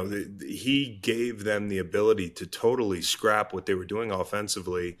 He gave them the ability to totally scrap what they were doing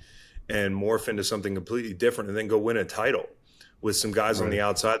offensively and morph into something completely different and then go win a title with some guys on the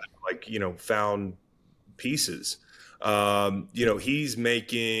outside that found pieces. He's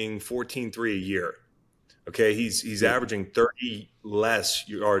making 14.3 a year. Okay, he's averaging 30 less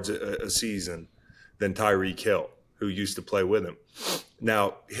yards a season than Tyreek Hill, who used to play with him.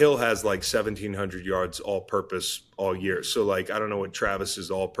 Now, Hill has like 1,700 yards all-purpose all year. So, I don't know what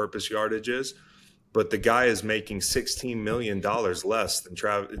Travis's all-purpose yardage is, but the guy is making $16 million less than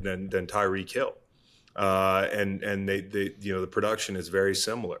Tyreek Hill. And they the production is very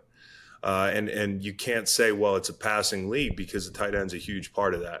similar. And you can't say, well, it's a passing league because the tight end's a huge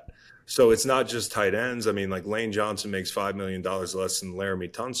part of that. So it's not just tight ends. I mean, like Lane Johnson makes $5 million less than Laramie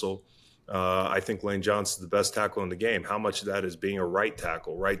Tunsil. I think Lane Johnson's the best tackle in the game. How much of that is being a right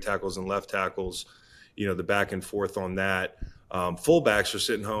tackle? Right tackles and left tackles, the back and forth on that. Fullbacks are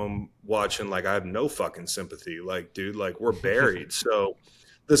sitting home watching I have no fucking sympathy. Dude, we're buried. So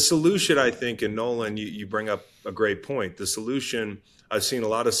the solution, I think, and Nolan, you bring up a great point. The solution, I've seen a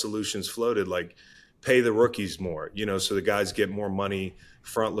lot of solutions floated, pay the rookies more, so the guys get more money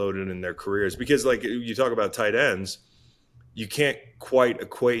front loaded in their careers. Because you talk about tight ends, you can't quite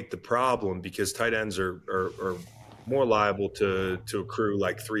equate the problem because tight ends are more liable to accrue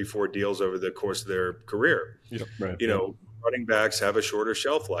 3-4 deals over the course of their career. Yep. Right. Running backs have a shorter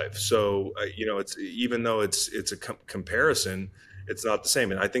shelf life. So, it's even though it's a comparison, it's not the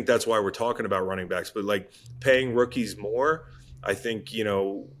same. And I think that's why we're talking about running backs. But paying rookies more, I think,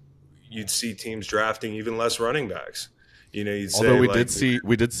 you'd see teams drafting even less running backs. Although we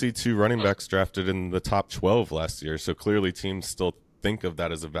did see 2 running backs drafted in the top 12 last year, so clearly teams still think of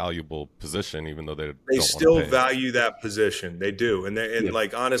that as a valuable position, even though they still value that position. They do, and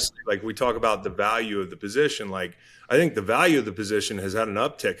honestly, we talk about the value of the position. I think the value of the position has had an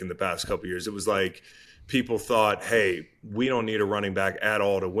uptick in the past couple of years. It was people thought, hey, we don't need a running back at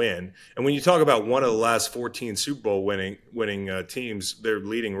all to win. And when you talk about one of the last 14 Super Bowl winning teams, their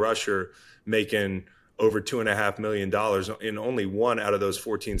leading rusher making over $2.5 million in only one out of those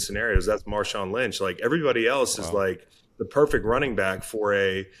 14 scenarios, that's Marshawn Lynch. Everybody else is the perfect running back for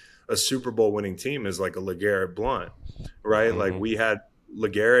a Super Bowl winning team is a LeGarrette Blount, right? Mm-hmm. We had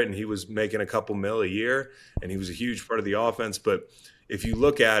LeGarrette and he was making a couple mil a year and he was a huge part of the offense. But if you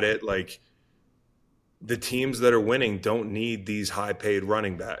look at it, the teams that are winning don't need these high paid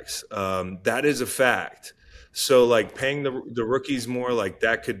running backs. That is a fact. So paying the rookies more,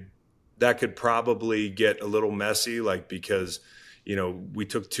 that could probably get a little messy, because, we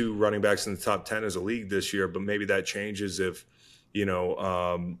took 2 running backs in the top 10 as a league this year, but maybe that changes if,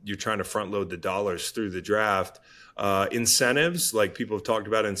 you're trying to front load the dollars through the draft. Incentives, people have talked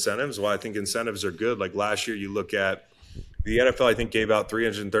about incentives. Well, I think incentives are good. Last year, you look at the NFL, I think gave out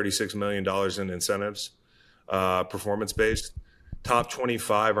 $336 million in incentives, performance-based. Top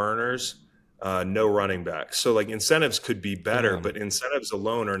 25 earners, no running backs. So like incentives could be better, Damn. but incentives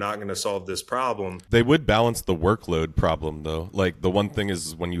alone are not going to solve this problem. They would balance the workload problem, though. Like, the one thing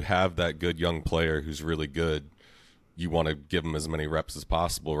is when you have that good young player who's really good, you want to give him as many reps as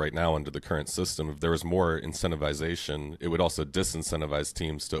possible right now under the current system. If there was more incentivization, it would also disincentivize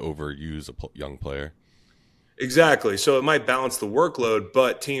teams to overuse a young player. Exactly. So it might balance the workload,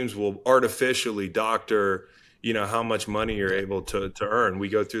 but teams will artificially doctor, how much money you're able to earn. We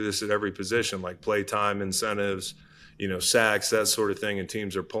go through this at every position, like playtime incentives, sacks, that sort of thing, and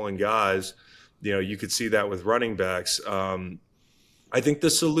teams are pulling guys. You could see that with running backs. I think the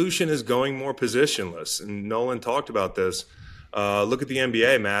solution is going more positionless, and Nolan talked about this. Look at the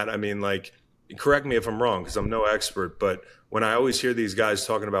NBA, Matt. I mean, like, correct me if I'm wrong because I'm no expert, but when I always hear these guys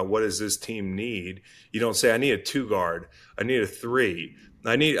talking about what does this team need, you don't say I need a 2 guard, I need a 3,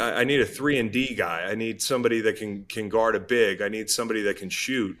 I need a 3 and D guy, I need somebody that can guard a big, I need somebody that can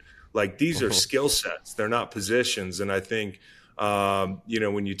shoot. Like, these are skill sets, they're not positions, and I think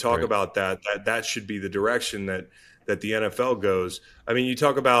when you talk about that should be the direction that the NFL goes. I mean, you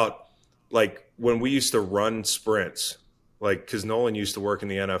talk about like when we used to run sprints. Like, because Nolan used to work in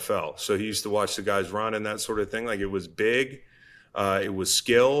the NFL, so he used to watch the guys run and that sort of thing. Like, it was big, it was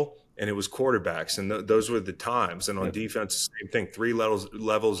skill, and it was quarterbacks, and those were the times. And on defense, same thing. 3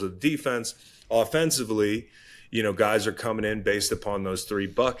 levels of defense. Offensively, guys are coming in based upon those 3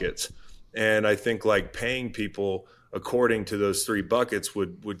 buckets. And I think like paying people according to those 3 buckets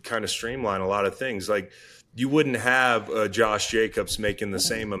would kind of streamline a lot of things. Like, you wouldn't have Josh Jacobs making the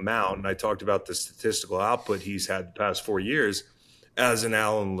same amount, and I talked about the statistical output he's had the past 4 years, as an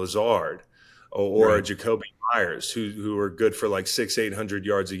Allen Lazard or a Jacoby Myers, who are good for like 600-800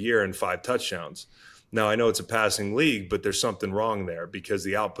 yards a year and 5 touchdowns. Now, I know it's a passing league, but there's something wrong there because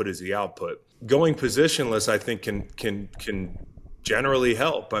the output is the output. Going positionless, I think, can generally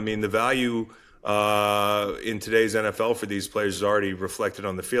help. I mean, the value in today's NFL for these players is already reflected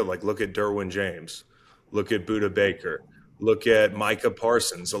on the field. Like, look at Derwin James. Look at Budda Baker. Look at Micah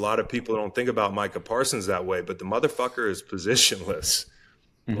Parsons. A lot of people don't think about Micah Parsons that way, but the motherfucker is positionless.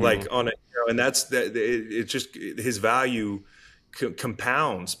 Like, on it, and that's that. It just, his value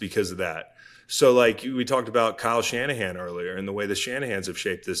compounds because of that. So, like, we talked about Kyle Shanahan earlier and the way the Shanahans have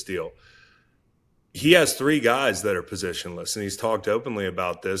shaped this deal. He has 3 guys that are positionless, and he's talked openly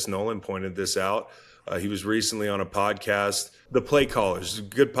about this. Nolan pointed this out. He was recently on a podcast, The Play Callers,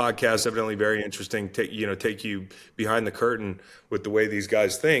 good podcast, evidently very interesting. Take you behind the curtain with the way these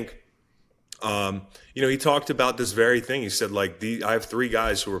guys think. He talked about this very thing. He said, like, I have 3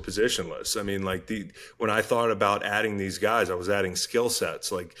 guys who are positionless. I mean, like, when I thought about adding these guys, I was adding skill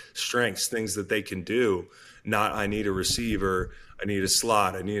sets, like strengths, things that they can do. Not, I need a receiver, I need a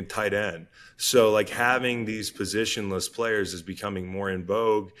slot, I need a tight end. So, like, having these positionless players is becoming more in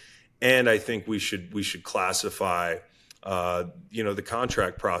vogue. And I think we should classify, the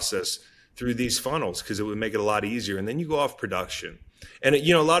contract process through these funnels because it would make it a lot easier. And then you go off production. And,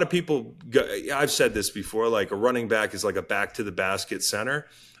 a lot of people, I've said this before, like a running back is like a back to the basket center.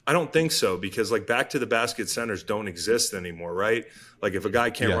 I don't think so because like back to the basket centers don't exist anymore, right? Like if a guy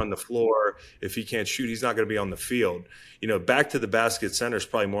can't run the floor, if he can't shoot, he's not going to be on the field. Back to the basket center is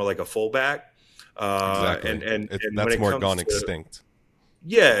probably more like a fullback. Exactly. And that's more gone extinct.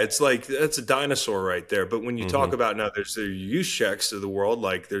 Yeah, it's like that's a dinosaur right there. But when you talk about now, there's the Juszczyks of the world,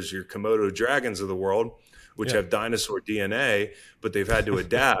 like there's your Komodo dragons of the world, which have dinosaur DNA, but they've had to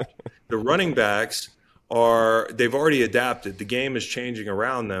adapt. The running backs they've already adapted. The game is changing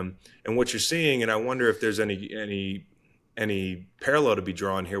around them, and what you're seeing, and I wonder if there's any parallel to be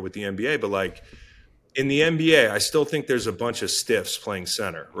drawn here with the NBA. But like in the NBA, I still think there's a bunch of stiffs playing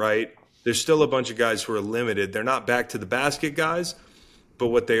center, right? There's still a bunch of guys who are limited. They're not back to the basket guys. But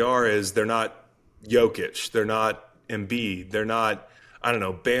what they are is they're not Jokic, they're not Embiid, they're not, I don't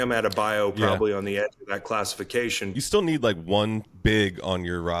know, Bam Adebayo probably on the edge of that classification. You still need like one big on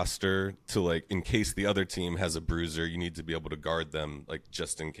your roster to like, in case the other team has a bruiser, you need to be able to guard them like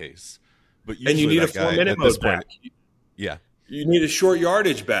just in case. But and you need a 4-minute mode back. Yeah. You need a short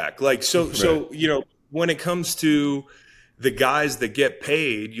yardage back. Like so when it comes to the guys that get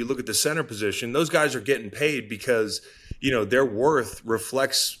paid, you look at the center position, those guys are getting paid because their worth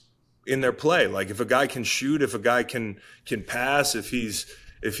reflects in their play. Like if a guy can shoot, if a guy can pass, if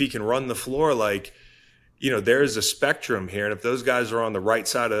he can run the floor, like, there's a spectrum here. And if those guys are on the right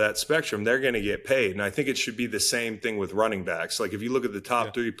side of that spectrum, they're going to get paid. And I think it should be the same thing with running backs. Like if you look at the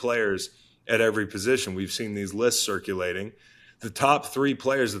top 3 players at every position, we've seen these lists circulating. The top 3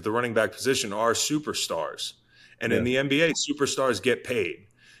 players at the running back position are superstars. And in the NBA, superstars get paid.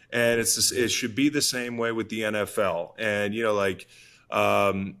 And it should be the same way with the NFL. And,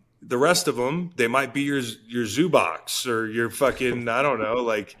 the rest of them, they might be your Zubaks or your fucking, I don't know,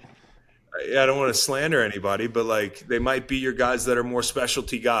 like, I don't want to slander anybody, but like they might be your guys that are more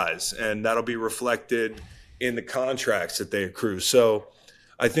specialty guys, and that'll be reflected in the contracts that they accrue. So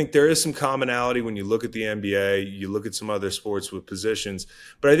I think there is some commonality when you look at the NBA, you look at some other sports with positions.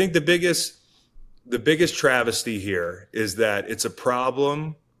 But I think the biggest travesty here is that it's a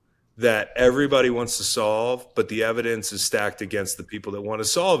problem that everybody wants to solve, but the evidence is stacked against the people that want to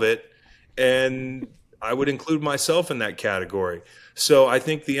solve it. And I would include myself in that category. So I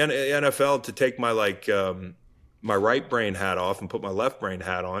think the NFL, to take my my right brain hat off and put my left brain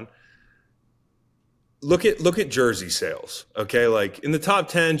hat on, look at jersey sales. Okay, like in the top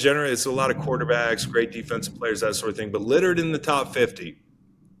 10, generally it's a lot of quarterbacks, great defensive players, that sort of thing. But littered in the top 50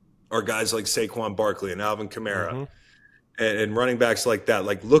 are guys like Saquon Barkley and Alvin Kamara. And running backs like that.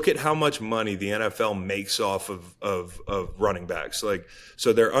 Like, look at how much money the NFL makes off of running backs. Like,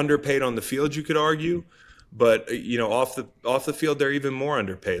 so they're underpaid on the field, you could argue, but off the field they're even more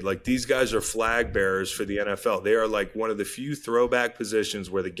underpaid. Like, these guys are flag bearers for the NFL. They are like one of the few throwback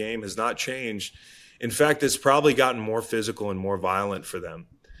positions where the game has not changed. In fact, it's probably gotten more physical and more violent for them.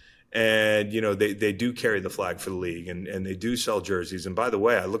 And they do carry the flag for the league, and they do sell jerseys. And by the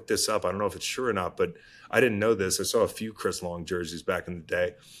way, I looked this up. I don't know if it's true or not, but I didn't know this. I saw a few Chris Long jerseys back in the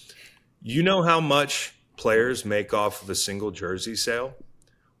day. You know how much players make off of a single jersey sale?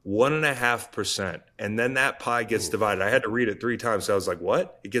 1.5%. And then that pie gets divided. I had to read it 3 times. So I was like,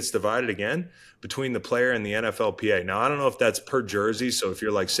 what? It gets divided again between the player and the NFLPA. Now, I don't know if that's per jersey. So if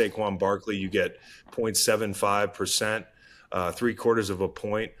you're like Saquon Barkley, you get 0.75%, 3/4 of a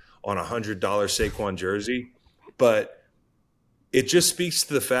point on a $100 Saquon jersey. But it just speaks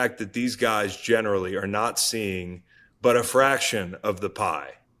to the fact that these guys generally are not seeing but a fraction of the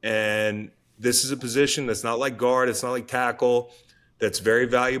pie. And this is a position that's not like guard, it's not like tackle, that's very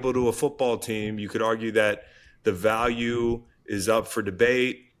valuable to a football team. You could argue that the value is up for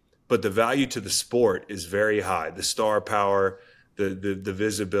debate, but the value to the sport is very high. The star power, the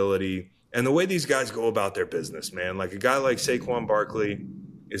visibility, and the way these guys go about their business, man. Like a guy like Saquon Barkley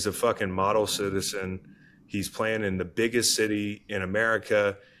is a fucking model citizen. He's playing in the biggest city in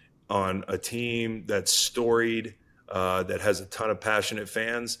America on a team that's storied, that has a ton of passionate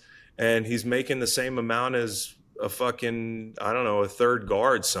fans, and he's making the same amount as a fucking, I don't know, a third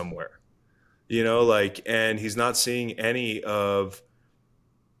guard somewhere. And he's not seeing any of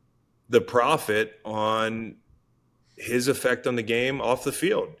the profit on his effect on the game off the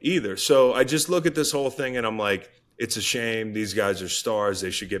field either. So I just look at this whole thing and I'm like, it's a shame. These guys are stars.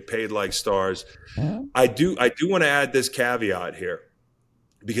 They should get paid like stars. I do want to add this caveat here,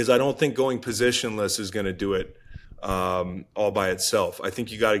 because I don't think going positionless is going to do it all by itself. I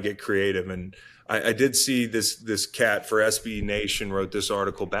think you got to get creative. And I did see this cat for SB Nation wrote this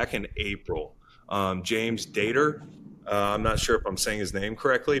article back in April. James Dater. I'm not sure if I'm saying his name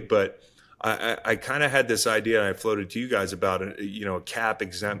correctly, but I kind of had this idea, and I floated to you guys about a cap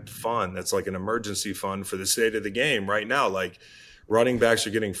exempt fund that's like an emergency fund for the state of the game right now. Like, running backs are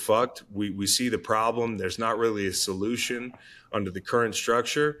getting fucked. We see the problem. There's not really a solution under the current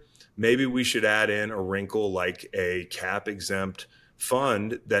structure. Maybe we should add in a wrinkle like a cap exempt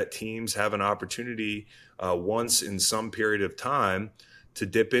fund that teams have an opportunity once in some period of time to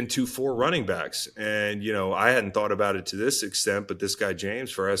dip into for running backs. And, I hadn't thought about it to this extent, but this guy,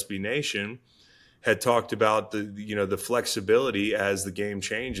 James, for SB Nation, had talked about the flexibility as the game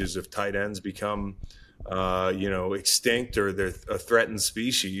changes. If tight ends become, extinct or they're a threatened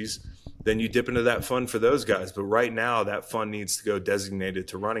species, then you dip into that fund for those guys. But right now, that fund needs to go designated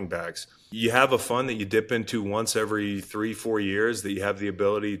to running backs. You have a fund that you dip into once every 3-4 years that you have the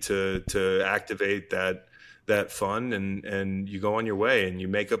ability to activate that fund, and you go on your way and you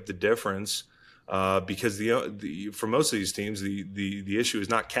make up the difference, because for most of these teams the issue is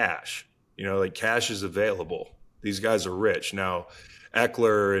not cash. Like, cash is available. These guys are rich. Now,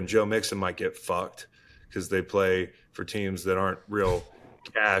 Eckler and Joe Mixon might get fucked because they play for teams that aren't real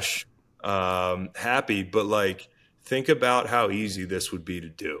cash happy, but like, think about how easy this would be to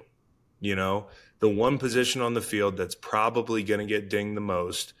do. The one position on the field that's probably going to get dinged the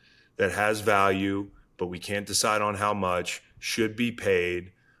most, that has value, but we can't decide on how much, should be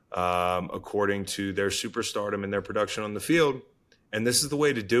paid according to their superstardom and their production on the field. And this is the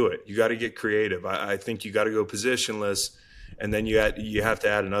way to do it. You got to get creative. I think you got to go positionless, and then you have to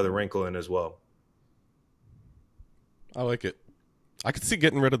add another wrinkle in as well. I like it. I could see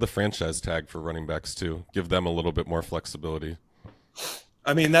getting rid of the franchise tag for running backs too. Give them a little bit more flexibility.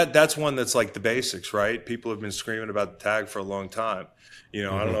 I mean, that's one that's like the basics, right? People have been screaming about the tag for a long time. I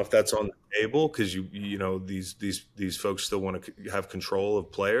don't know if that's on the table because these folks still want to have control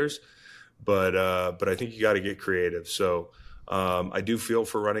of players, but I think you got to get creative. So I do feel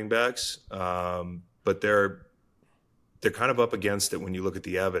for running backs, but they're kind of up against it when you look at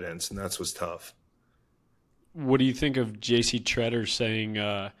the evidence, and that's what's tough. What do you think of J.C. Treader saying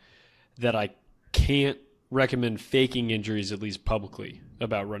that I can't recommend faking injuries, at least publicly,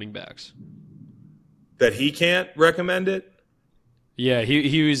 about running backs? That he can't recommend it? Yeah,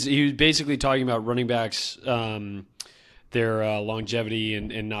 he was basically talking about running backs, their longevity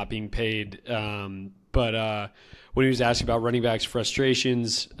and not being paid. But when he was asked about running backs'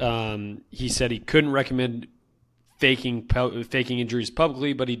 frustrations, he said he couldn't recommend faking injuries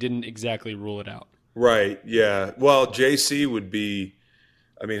publicly, but he didn't exactly rule it out. Right, yeah. Well, JC would be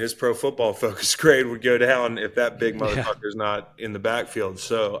 – I mean, his Pro Football Focus grade would go down if that big motherfucker's not in the backfield.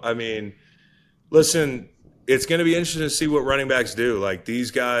 So, I mean, listen, it's going to be interesting to see what running backs do. Like,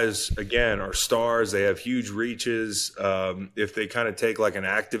 these guys, again, are stars. They have huge reaches. If they kind of take like an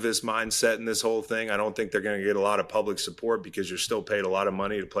activist mindset in this whole thing, I don't think they're going to get a lot of public support because you're still paid a lot of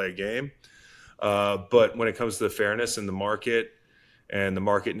money to play a game. But when it comes to the fairness in the market and the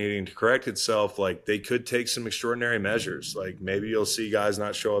market needing to correct itself, like, they could take some extraordinary measures. Like, maybe you'll see guys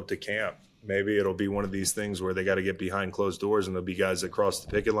not show up to camp. Maybe it'll be one of these things where they got to get behind closed doors and there'll be guys that cross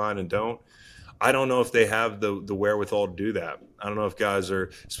the picket line and don't. I don't know if they have the wherewithal to do that. I don't know if guys are,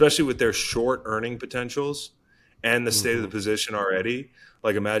 especially with their short earning potentials and the state of the position already.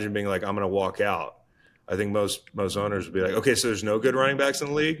 Like, imagine being like, I'm going to walk out. I think most owners would be like, okay, so there's no good running backs in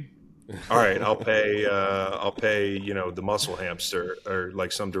the league. All right, I'll pay the muscle hamster or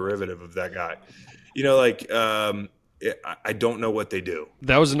like some derivative of that guy. I don't know what they do.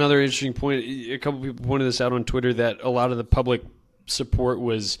 That was another interesting point. A couple people pointed this out on Twitter that a lot of the public support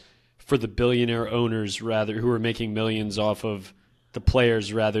was for the billionaire owners who are making millions off of the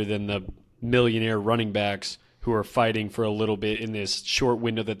players rather than the millionaire running backs who are fighting for a little bit in this short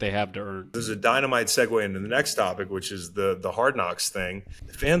window that they have to earn. There's a dynamite segue into the next topic, which is the Hard Knocks thing.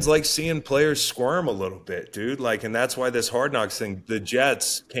 Fans like seeing players squirm a little bit, dude. Like, and that's why this Hard Knocks thing, the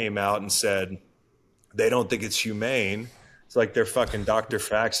Jets came out and said they don't think it's humane. It's like they're fucking Dr.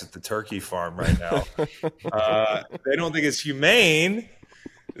 Fax at the turkey farm right now. They don't think it's humane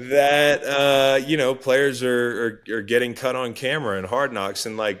that, players are getting cut on camera in Hard Knocks.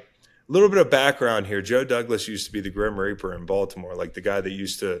 And, like, a little bit of background here. Joe Douglas used to be the Grim Reaper in Baltimore, like the guy that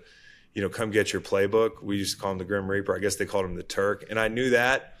used to, come get your playbook. We used to call him the Grim Reaper. I guess they called him the Turk. And I knew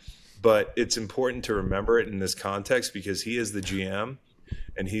that, but it's important to remember it in this context because he is the GM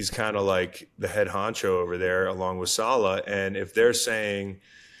and he's kind of like the head honcho over there along with Saleh. And if they're saying,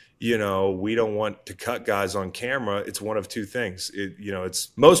 we don't want to cut guys on camera, it's one of two things.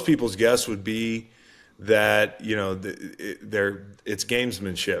 It's most people's guess would be that it's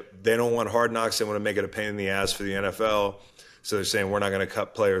gamesmanship. They don't want Hard Knocks. They want to make it a pain in the ass for the NFL. So they're saying we're not going to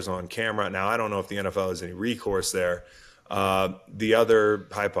cut players on camera. Now, I don't know if the NFL has any recourse there. The other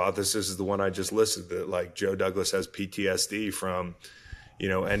hypothesis is the one I just listed, that like Joe Douglas has PTSD from,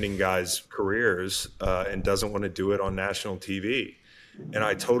 ending guys' careers and doesn't want to do it on national TV. And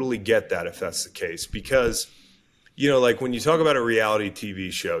I totally get that if that's the case because – like when you talk about a reality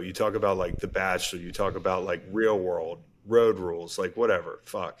TV show, you talk about like The Bachelor, you talk about like Real World, Road Rules, like whatever,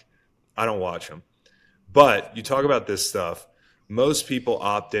 fuck. I don't watch them. But you talk about this stuff, most people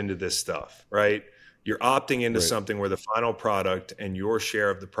opt into this stuff, right? You're opting into something where the final product and your share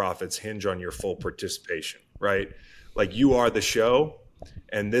of the profits hinge on your full participation, right? Like you are the show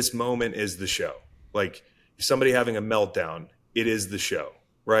and this moment is the show. Like somebody having a meltdown, it is the show,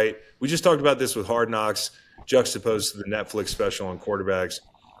 right? We just talked about this with Hard Knocks, juxtaposed to the Netflix special on quarterbacks.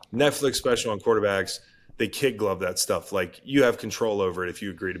 Netflix special on quarterbacks, they kid glove that stuff. Like you have control over it if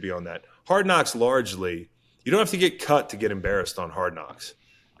you agree to be on that. Hard Knocks largely, you don't have to get cut to get embarrassed on Hard Knocks.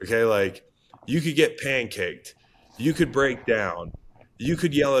 Okay, like you could get pancaked. You could break down. You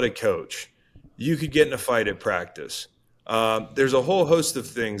could yell at a coach. You could get in a fight at practice. There's a whole host of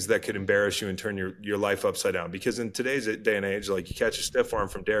things that could embarrass you and turn your life upside down. Because in today's day and age, like you catch a stiff arm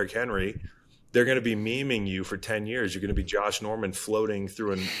from Derrick Henry, they're going to be memeing you for 10 years. You're going to be Josh Norman floating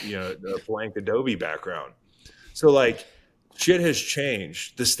through a blank Adobe background. So, like, shit has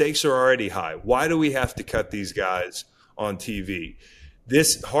changed. The stakes are already high. Why do we have to cut these guys on TV?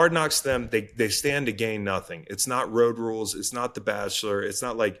 This Hard Knocks them, they stand to gain nothing. It's not Road Rules. It's not The Bachelor. It's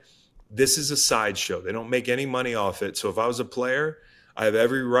not like this is a sideshow. They don't make any money off it. So if I was a player, I have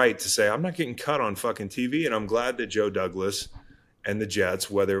every right to say, I'm not getting cut on fucking TV. And I'm glad that Joe Douglas and the Jets,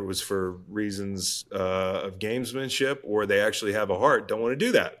 whether it was for reasons of gamesmanship or they actually have a heart, don't want to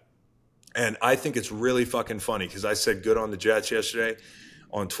do that. And I think it's really fucking funny because I said good on the Jets yesterday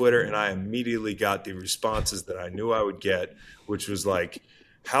on Twitter, and I immediately got the responses that I knew I would get, which was like,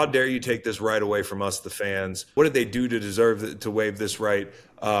 how dare you take this right away from us, the fans? What did they do to deserve to waive this right?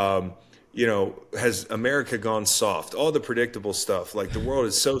 Has America gone soft? All the predictable stuff. Like, the world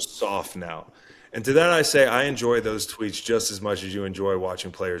is so soft now. And to that I say, I enjoy those tweets just as much as you enjoy watching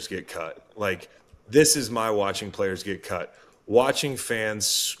players get cut. Like, this is my watching players get cut. Watching fans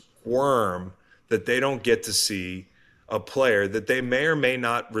squirm that they don't get to see a player that they may or may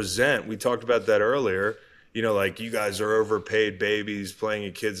not resent. We talked about that earlier. Like, you guys are overpaid babies playing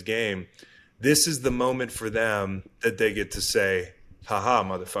a kid's game. This is the moment for them that they get to say, haha,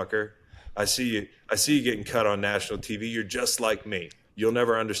 motherfucker. I see you getting cut on national TV. You're just like me. You'll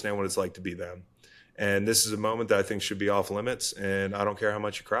never understand what it's like to be them. And this is a moment that I think should be off limits, and I don't care how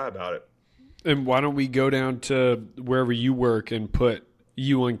much you cry about it. And why don't we go down to wherever you work and put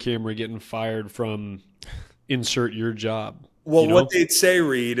you on camera getting fired from insert your job? Well, what they'd say,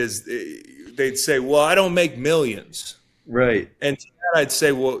 Reed, is they'd say, well, I don't make millions. Right. And to that I'd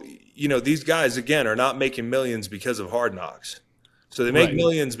say, well, these guys, again, are not making millions because of Hard Knocks. So they make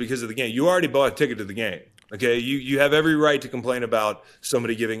millions because of the game. You already bought a ticket to the game. Okay, you have every right to complain about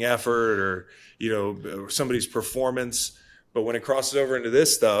somebody giving effort or somebody's performance, but when it crosses over into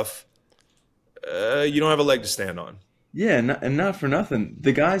this stuff, you don't have a leg to stand on. Yeah, and not for nothing.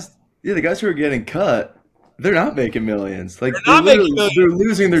 The guys who are getting cut, they're not making millions. Like, they're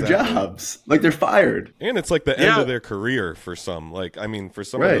losing their jobs. Like, they're fired. And it's like the end of their career for some. Like, I mean, for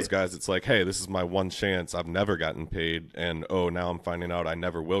some of those guys, it's like, hey, this is my one chance. I've never gotten paid, and now I'm finding out I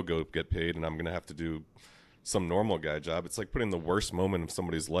never will go get paid, and I'm gonna have to do some normal guy job. It's like putting the worst moment of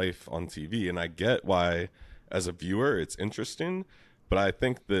somebody's life on TV. And I get why, as a viewer, it's interesting, but I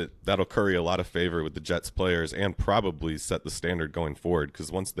think that'll curry a lot of favor with the Jets players and probably set the standard going forward.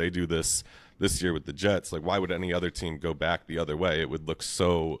 Because once they do this year with the Jets, like, why would any other team go back the other way? It would look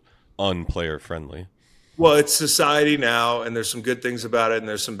so unplayer friendly. Well, it's society now, and there's some good things about it, and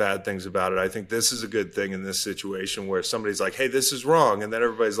there's some bad things about it. I think this is a good thing in this situation where somebody's like, hey, this is wrong. And then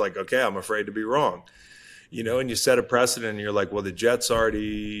everybody's like, okay, I'm afraid to be wrong. And you set a precedent, and you're like, well, the Jets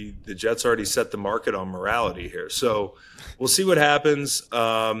already set the market on morality here. So we'll see what happens.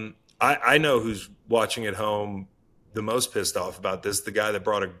 I know who's watching at home the most pissed off about this, the guy that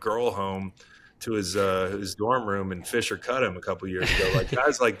brought a girl home to his dorm room and Fisher cut him a couple years ago. Like,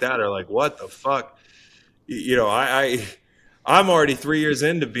 guys like that are like, what the fuck? I'm already 3 years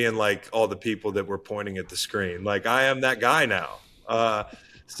into being like all the people that were pointing at the screen. Like, I am that guy now.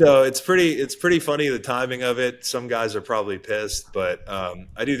 So it's pretty funny, the timing of it. Some guys are probably pissed, but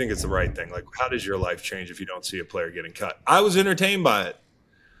I do think it's the right thing. Like, how does your life change if you don't see a player getting cut? I was entertained by it.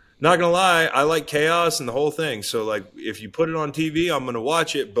 Not gonna lie, I like chaos and the whole thing. So, like, if you put it on TV, I'm gonna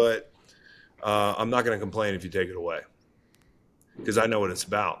watch it, but I'm not gonna complain if you take it away because I know what it's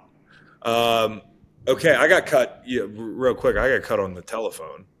about. Okay, I got cut. Yeah, real quick, I got cut on the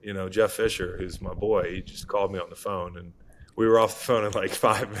telephone. Jeff Fisher, who's my boy, he just called me on the phone, and we were off the phone in like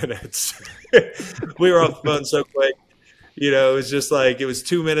 5 minutes. We were off the phone so quick. It was just like, it was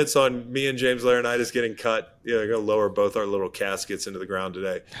 2 minutes on me and James Laurinaitis getting cut. They're going to lower both our little caskets into the ground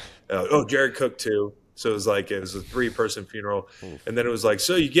today. Jared Cook too. So it was a 3-person funeral. And then it was like,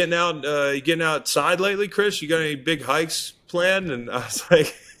 so you getting outside lately, Chris? You got any big hikes planned? And I was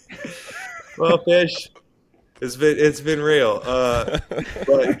like, well, Fish, it's been real.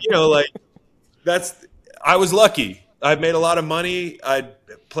 But I was lucky. I made a lot of money. I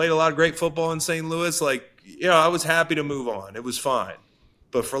played a lot of great football in St. Louis. I was happy to move on. It was fine.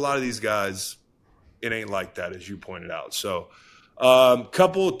 But for a lot of these guys, it ain't like that, as you pointed out. So,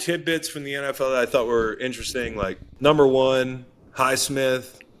 couple tidbits from the NFL that I thought were interesting. Like, number one, Alex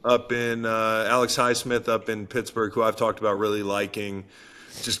Highsmith up in Pittsburgh, who I've talked about really liking,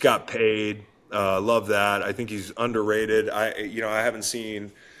 just got paid. Love that. I think he's underrated. I haven't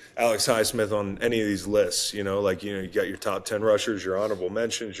seen Alex Highsmith on any of these lists. You got your top 10 rushers, your honorable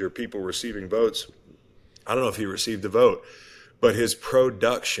mentions, your people receiving votes. I don't know if he received a vote, but his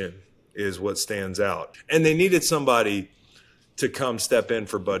production is what stands out. And they needed somebody to come step in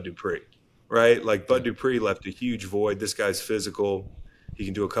for Bud Dupree, right? Like, Bud Dupree left a huge void. This guy's physical. He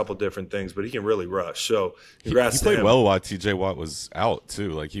can do a couple different things, but he can really rush. So congrats to him. He played well while TJ Watt was out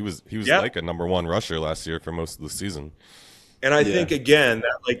too. Like, he was like a number one rusher last year for most of the season. And I think, again,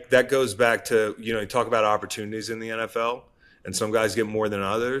 that goes back to, you talk about opportunities in the NFL, and some guys get more than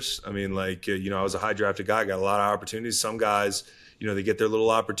others. I mean, I was a high drafted guy, got a lot of opportunities. Some guys, they get their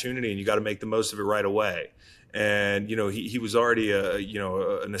little opportunity, and you got to make the most of it right away. And, he was already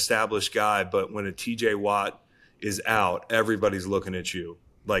an established guy, but when a TJ Watt is out, everybody's looking at you.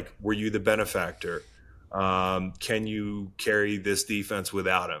 Like, were you the benefactor? Can you carry this defense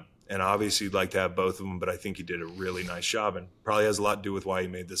without him? And obviously you'd like to have both of them, but I think he did a really nice job and probably has a lot to do with why he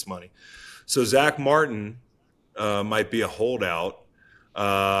made this money. So Zach Martin might be a holdout.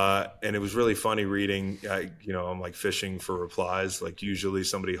 And it was really funny reading, I'm like fishing for replies. Like usually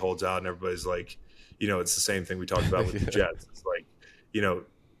somebody holds out and everybody's like, it's the same thing we talked about with the Jets. It's like,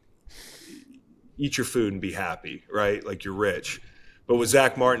 eat your food and be happy, right? Like you're rich. But with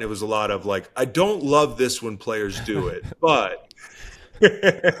Zach Martin, it was a lot of like, I don't love this when players do it, but,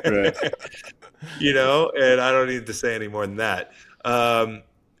 Right. and I don't need to say any more than that.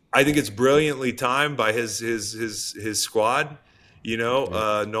 I think it's brilliantly timed by his squad.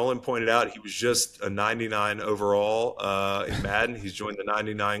 Nolan pointed out he was just a 99 overall in Madden. He's joined the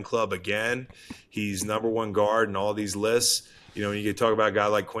 99 club again. He's number one guard in all these lists. When you talk about a guy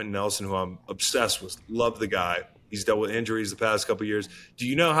like Quentin Nelson, who I'm obsessed with, love the guy. He's dealt with injuries the past couple of years. Do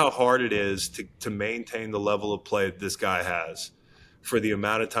you know how hard it is to maintain the level of play that this guy has for the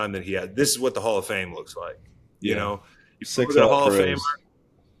amount of time that he had? This is what the Hall of Fame looks like. You 6 the All Hall of Pros. Famer.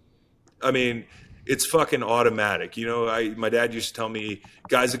 I mean, it's fucking automatic. My dad used to tell me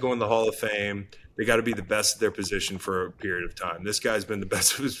guys that go in the Hall of Fame, they got to be the best at their position for a period of time. This guy's been the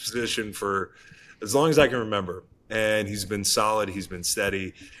best of his position for as long as I can remember. And he's been solid. He's been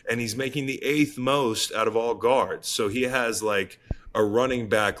steady. And he's making the 8th most out of all guards. So he has like a running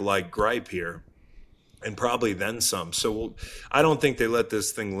back like gripe here and probably then some. So I don't think they let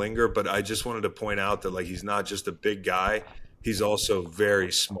this thing linger, but I just wanted to point out that like he's not just a big guy. He's also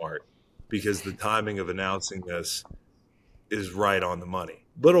very smart because the timing of announcing this is right on the money.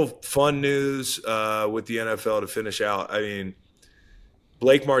 Little fun news with the NFL to finish out. I mean,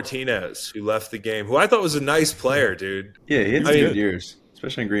 Blake Martinez, who left the game, who I thought was a nice player, dude. Yeah, he had some good years,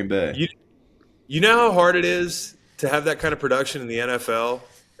 especially in Green Bay. You know how hard it is to have that kind of production in the NFL,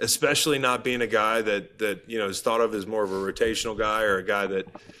 especially not being a guy that is thought of as more of a rotational guy or a guy that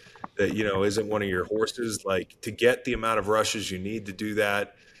isn't one of your horses. Like to get the amount of rushes you need to do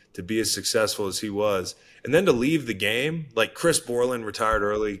that, to be as successful as he was, and then to leave the game. Like Chris Borland retired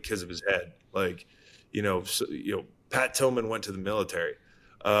early because of his head. Like Pat Tillman went to the military.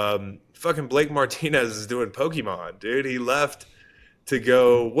 Fucking Blake Martinez is doing Pokemon, dude. He left to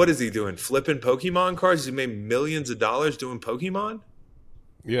go. What is he doing? Flipping Pokemon cards? He made millions of dollars doing Pokemon.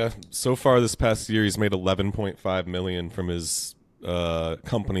 Yeah, so far this past year, he's made $11.5 million from his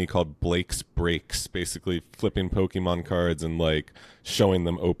company called Blake's Breaks, basically flipping Pokemon cards and like showing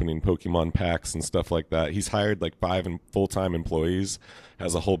them opening Pokemon packs and stuff like that. He's hired like 5 full-time employees,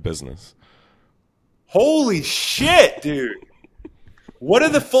 has a whole business. Holy shit, dude! What are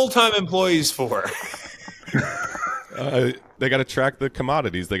the full-time employees for? They got to track the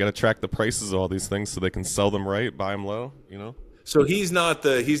commodities. They got to track the prices of all these things so they can sell them right, buy them low. So he's not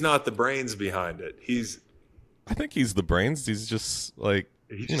the brains behind it. I think he's the brains. He's just like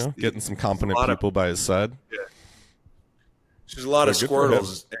getting some competent people people by his side. Yeah. There's a lot of Good for him.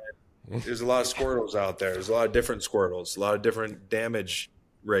 Squirtles. There's a lot of Squirtles out there. There's a lot of different Squirtles, a lot of different damage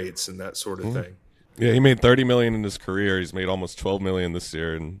rates and that sort of thing. Yeah, he made $30 million in his career. He's made almost $12 million this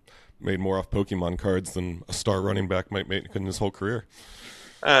year, and made more off Pokemon cards than a star running back might make in his whole career.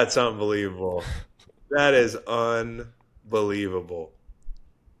 That's unbelievable. That is unbelievable.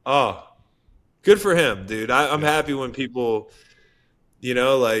 Oh, good for him, dude. I'm happy when people, that's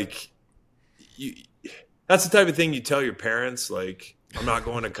the type of thing you tell your parents. Like, I'm not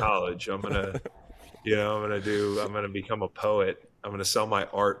going to college. I'm gonna become a poet. I'm gonna sell my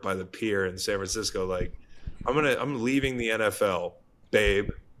art by the pier in San Francisco. Like, I'm leaving the NFL, babe.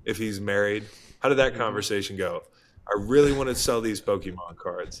 If he's married, how did that conversation go? I really want to sell these Pokemon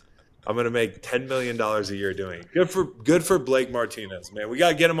cards. I'm gonna make $10 million a year doing it. Good for Blake Martinez, man. We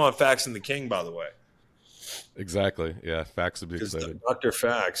gotta get him on Fax and the King, by the way. Exactly. Yeah, Fax would be excited. Dr.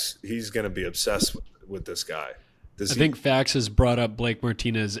 Fax, he's gonna be obsessed with this guy. I think Fax has brought up Blake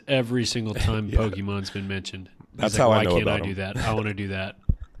Martinez every single time Pokemon's been mentioned. That's He's how like, I know why can't about I do him. that? I want to do that.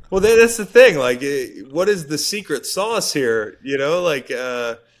 Well, that's the thing. Like, what is the secret sauce here?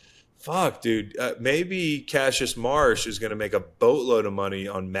 Fuck, dude. Maybe Cassius Marsh is going to make a boatload of money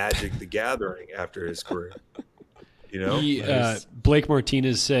on Magic the Gathering after his career. Blake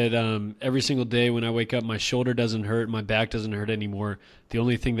Martinez said, every single day when I wake up, my shoulder doesn't hurt, my back doesn't hurt anymore. The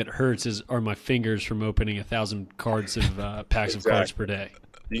only thing that hurts are my fingers from opening 1,000 cards of packs of cards per day.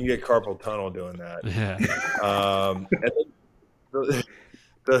 You can get carpal tunnel doing that. Yeah. And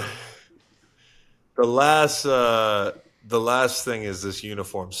then the last thing is this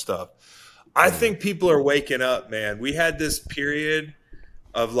uniform stuff. I think people are waking up, man. We had this period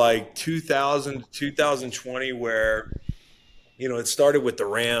of like 2000 to 2020 where, it started with the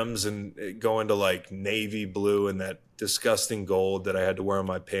Rams and going to like navy blue and that disgusting gold that I had to wear on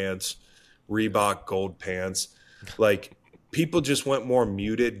my pants, Reebok gold pants. Like people just went more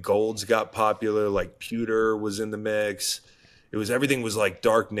muted. Golds got popular. Like pewter was in the mix. Everything was like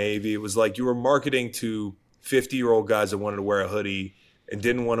dark navy. It was like you were marketing to 50-year-old guys that wanted to wear a hoodie and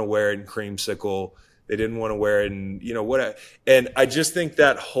didn't want to wear it in creamsicle. They didn't want to wear it in, and I just think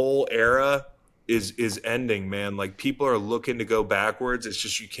that whole era is ending, man. Like people are looking to go backwards. It's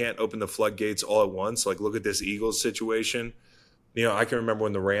just you can't open the floodgates all at once. Like look at this Eagles situation. I can remember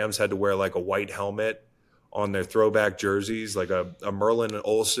when the Rams had to wear like a white helmet on their throwback jerseys, like a Merlin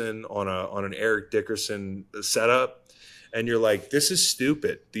Olsen on an Eric Dickerson setup. And you're like, this is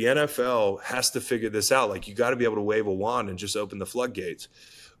stupid. The NFL has to figure this out. Like you got to be able to wave a wand and just open the floodgates.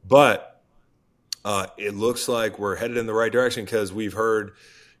 But it looks like we're headed in the right direction because we've heard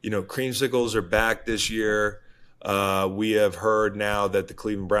creamsicles are back this year. We have heard now that the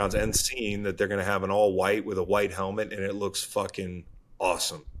Cleveland Browns and seen that they're going to have an all white with a white helmet, and it looks fucking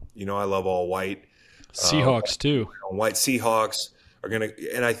awesome. I love all white. Seahawks too. White Seahawks are going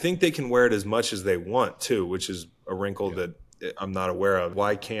to, and I think they can wear it as much as they want too, which is a wrinkle that I'm not aware of.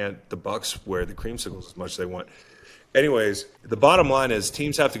 Why can't the Bucks wear the creamsicles as much as they want? Anyways, the bottom line is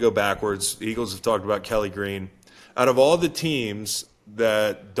teams have to go backwards. The Eagles have talked about Kelly Green. Out of all the teams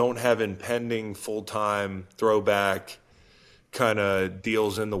that don't have impending full-time throwback kind of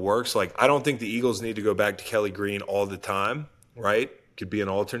deals in the works, like I don't think the Eagles need to go back to Kelly Green all the time, right? Could be an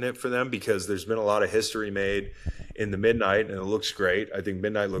alternate for them because there's been a lot of history made in the midnight, and it looks great. I think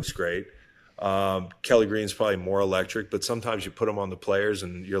midnight looks great. Kelly Green's probably more electric, but sometimes you put them on the players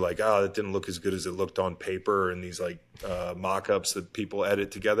and you're like, oh, that didn't look as good as it looked on paper or in these like mock-ups that people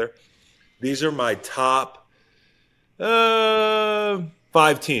edit together. These are my top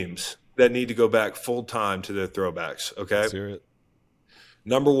 5 teams that need to go back full-time to their throwbacks, okay? Let's hear it.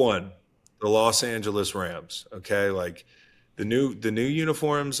 Number 1, the Los Angeles Rams, okay? Like the new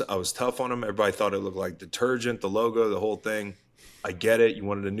uniforms, I was tough on them. Everybody thought it looked like detergent, the logo, the whole thing. I get it. You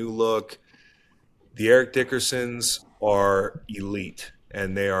wanted a new look. The Eric Dickersons are elite,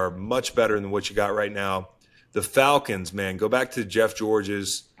 and they are much better than what you got right now. The Falcons, man, go back to Jeff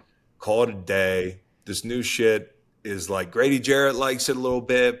George's, call it a day. This new shit is like Grady Jarrett likes it a little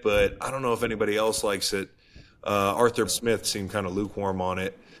bit, but I don't know if anybody else likes it. Arthur Smith seemed kind of lukewarm on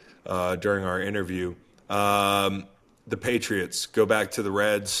it during our interview. The Patriots, go back to the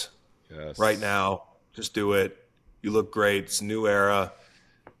Reds right now. Just do it. You look great. It's a new era.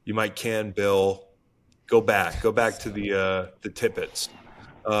 You might can Bill. Go back to the Tippets.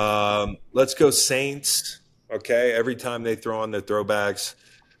 Let's go Saints. Okay, every time they throw on their throwbacks,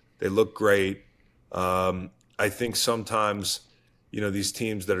 they look great. I think sometimes, these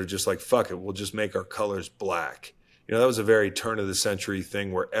teams that are just like, fuck it, we'll just make our colors black. That was a very turn of the century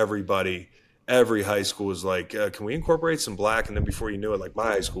thing where every high school was like, can we incorporate some black? And then before you knew it, like my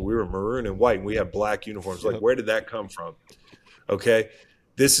high school, we were maroon and white and we had black uniforms. Like, where did that come from? Okay.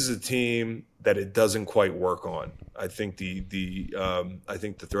 This is a team that it doesn't quite work on. I think the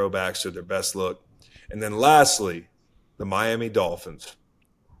throwbacks are their best look. And then lastly, the Miami Dolphins.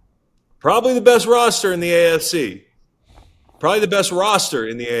 Probably the best roster in the AFC.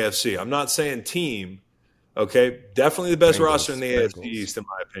 I'm not saying team. Okay. Definitely the best roster in the AFC East, in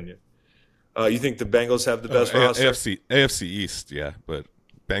my opinion. You think the Bengals have the best roster? AFC East, yeah, but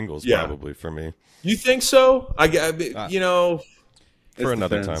Bengals probably for me. You think so? For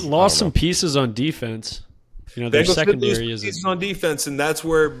another time. Lost some pieces on defense. Their secondary is pieces on defense, and that's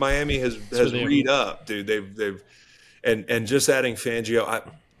where Miami has read up, dude. They've and just adding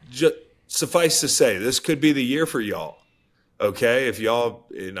Fangio. Suffice to say, this could be the year for y'all. Okay, if y'all,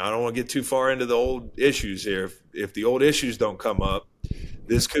 and I don't want to get too far into the old issues here. If the old issues don't come up,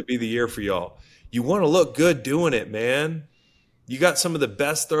 this could be the year for y'all. You want to look good doing it, man. You got some of the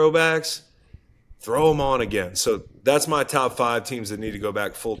best throwbacks. Throw them on again. So that's my top 5 teams that need to go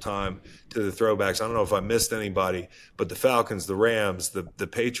back full-time to the throwbacks. I don't know if I missed anybody, but the Falcons, the Rams, the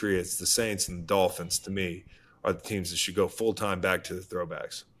Patriots, the Saints, and the Dolphins, to me, are the teams that should go full-time back to the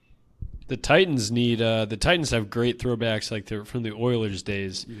throwbacks. The Titans have great throwbacks like they're from the Oilers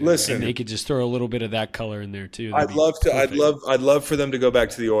days. Listen, and they could just throw a little bit of that color in there too. I'd love for them to go back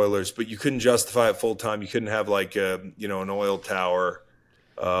to the Oilers, but you couldn't justify it full time. You couldn't have like an oil tower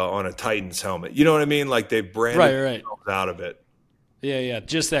on a Titans helmet. You know what I mean? Like they branded themselves out of it. Yeah.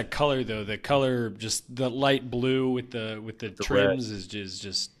 Just that color though. The color, just the light blue with the trims red. is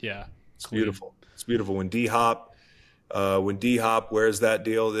just It's beautiful. It's beautiful when D-Hop When D Hop wears that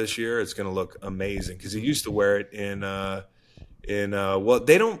deal this year, it's going to look amazing because he used to wear it in well,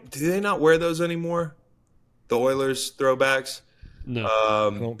 do they not wear those anymore? The Oilers throwbacks. No,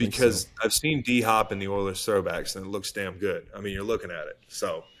 don't think because so. I've seen D Hop in the Oilers throwbacks and it looks damn good. I mean, you're looking at it.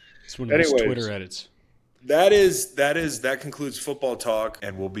 So it's one of those anyways. Twitter edits. that concludes football talk,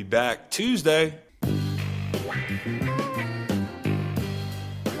 and we'll be back Tuesday.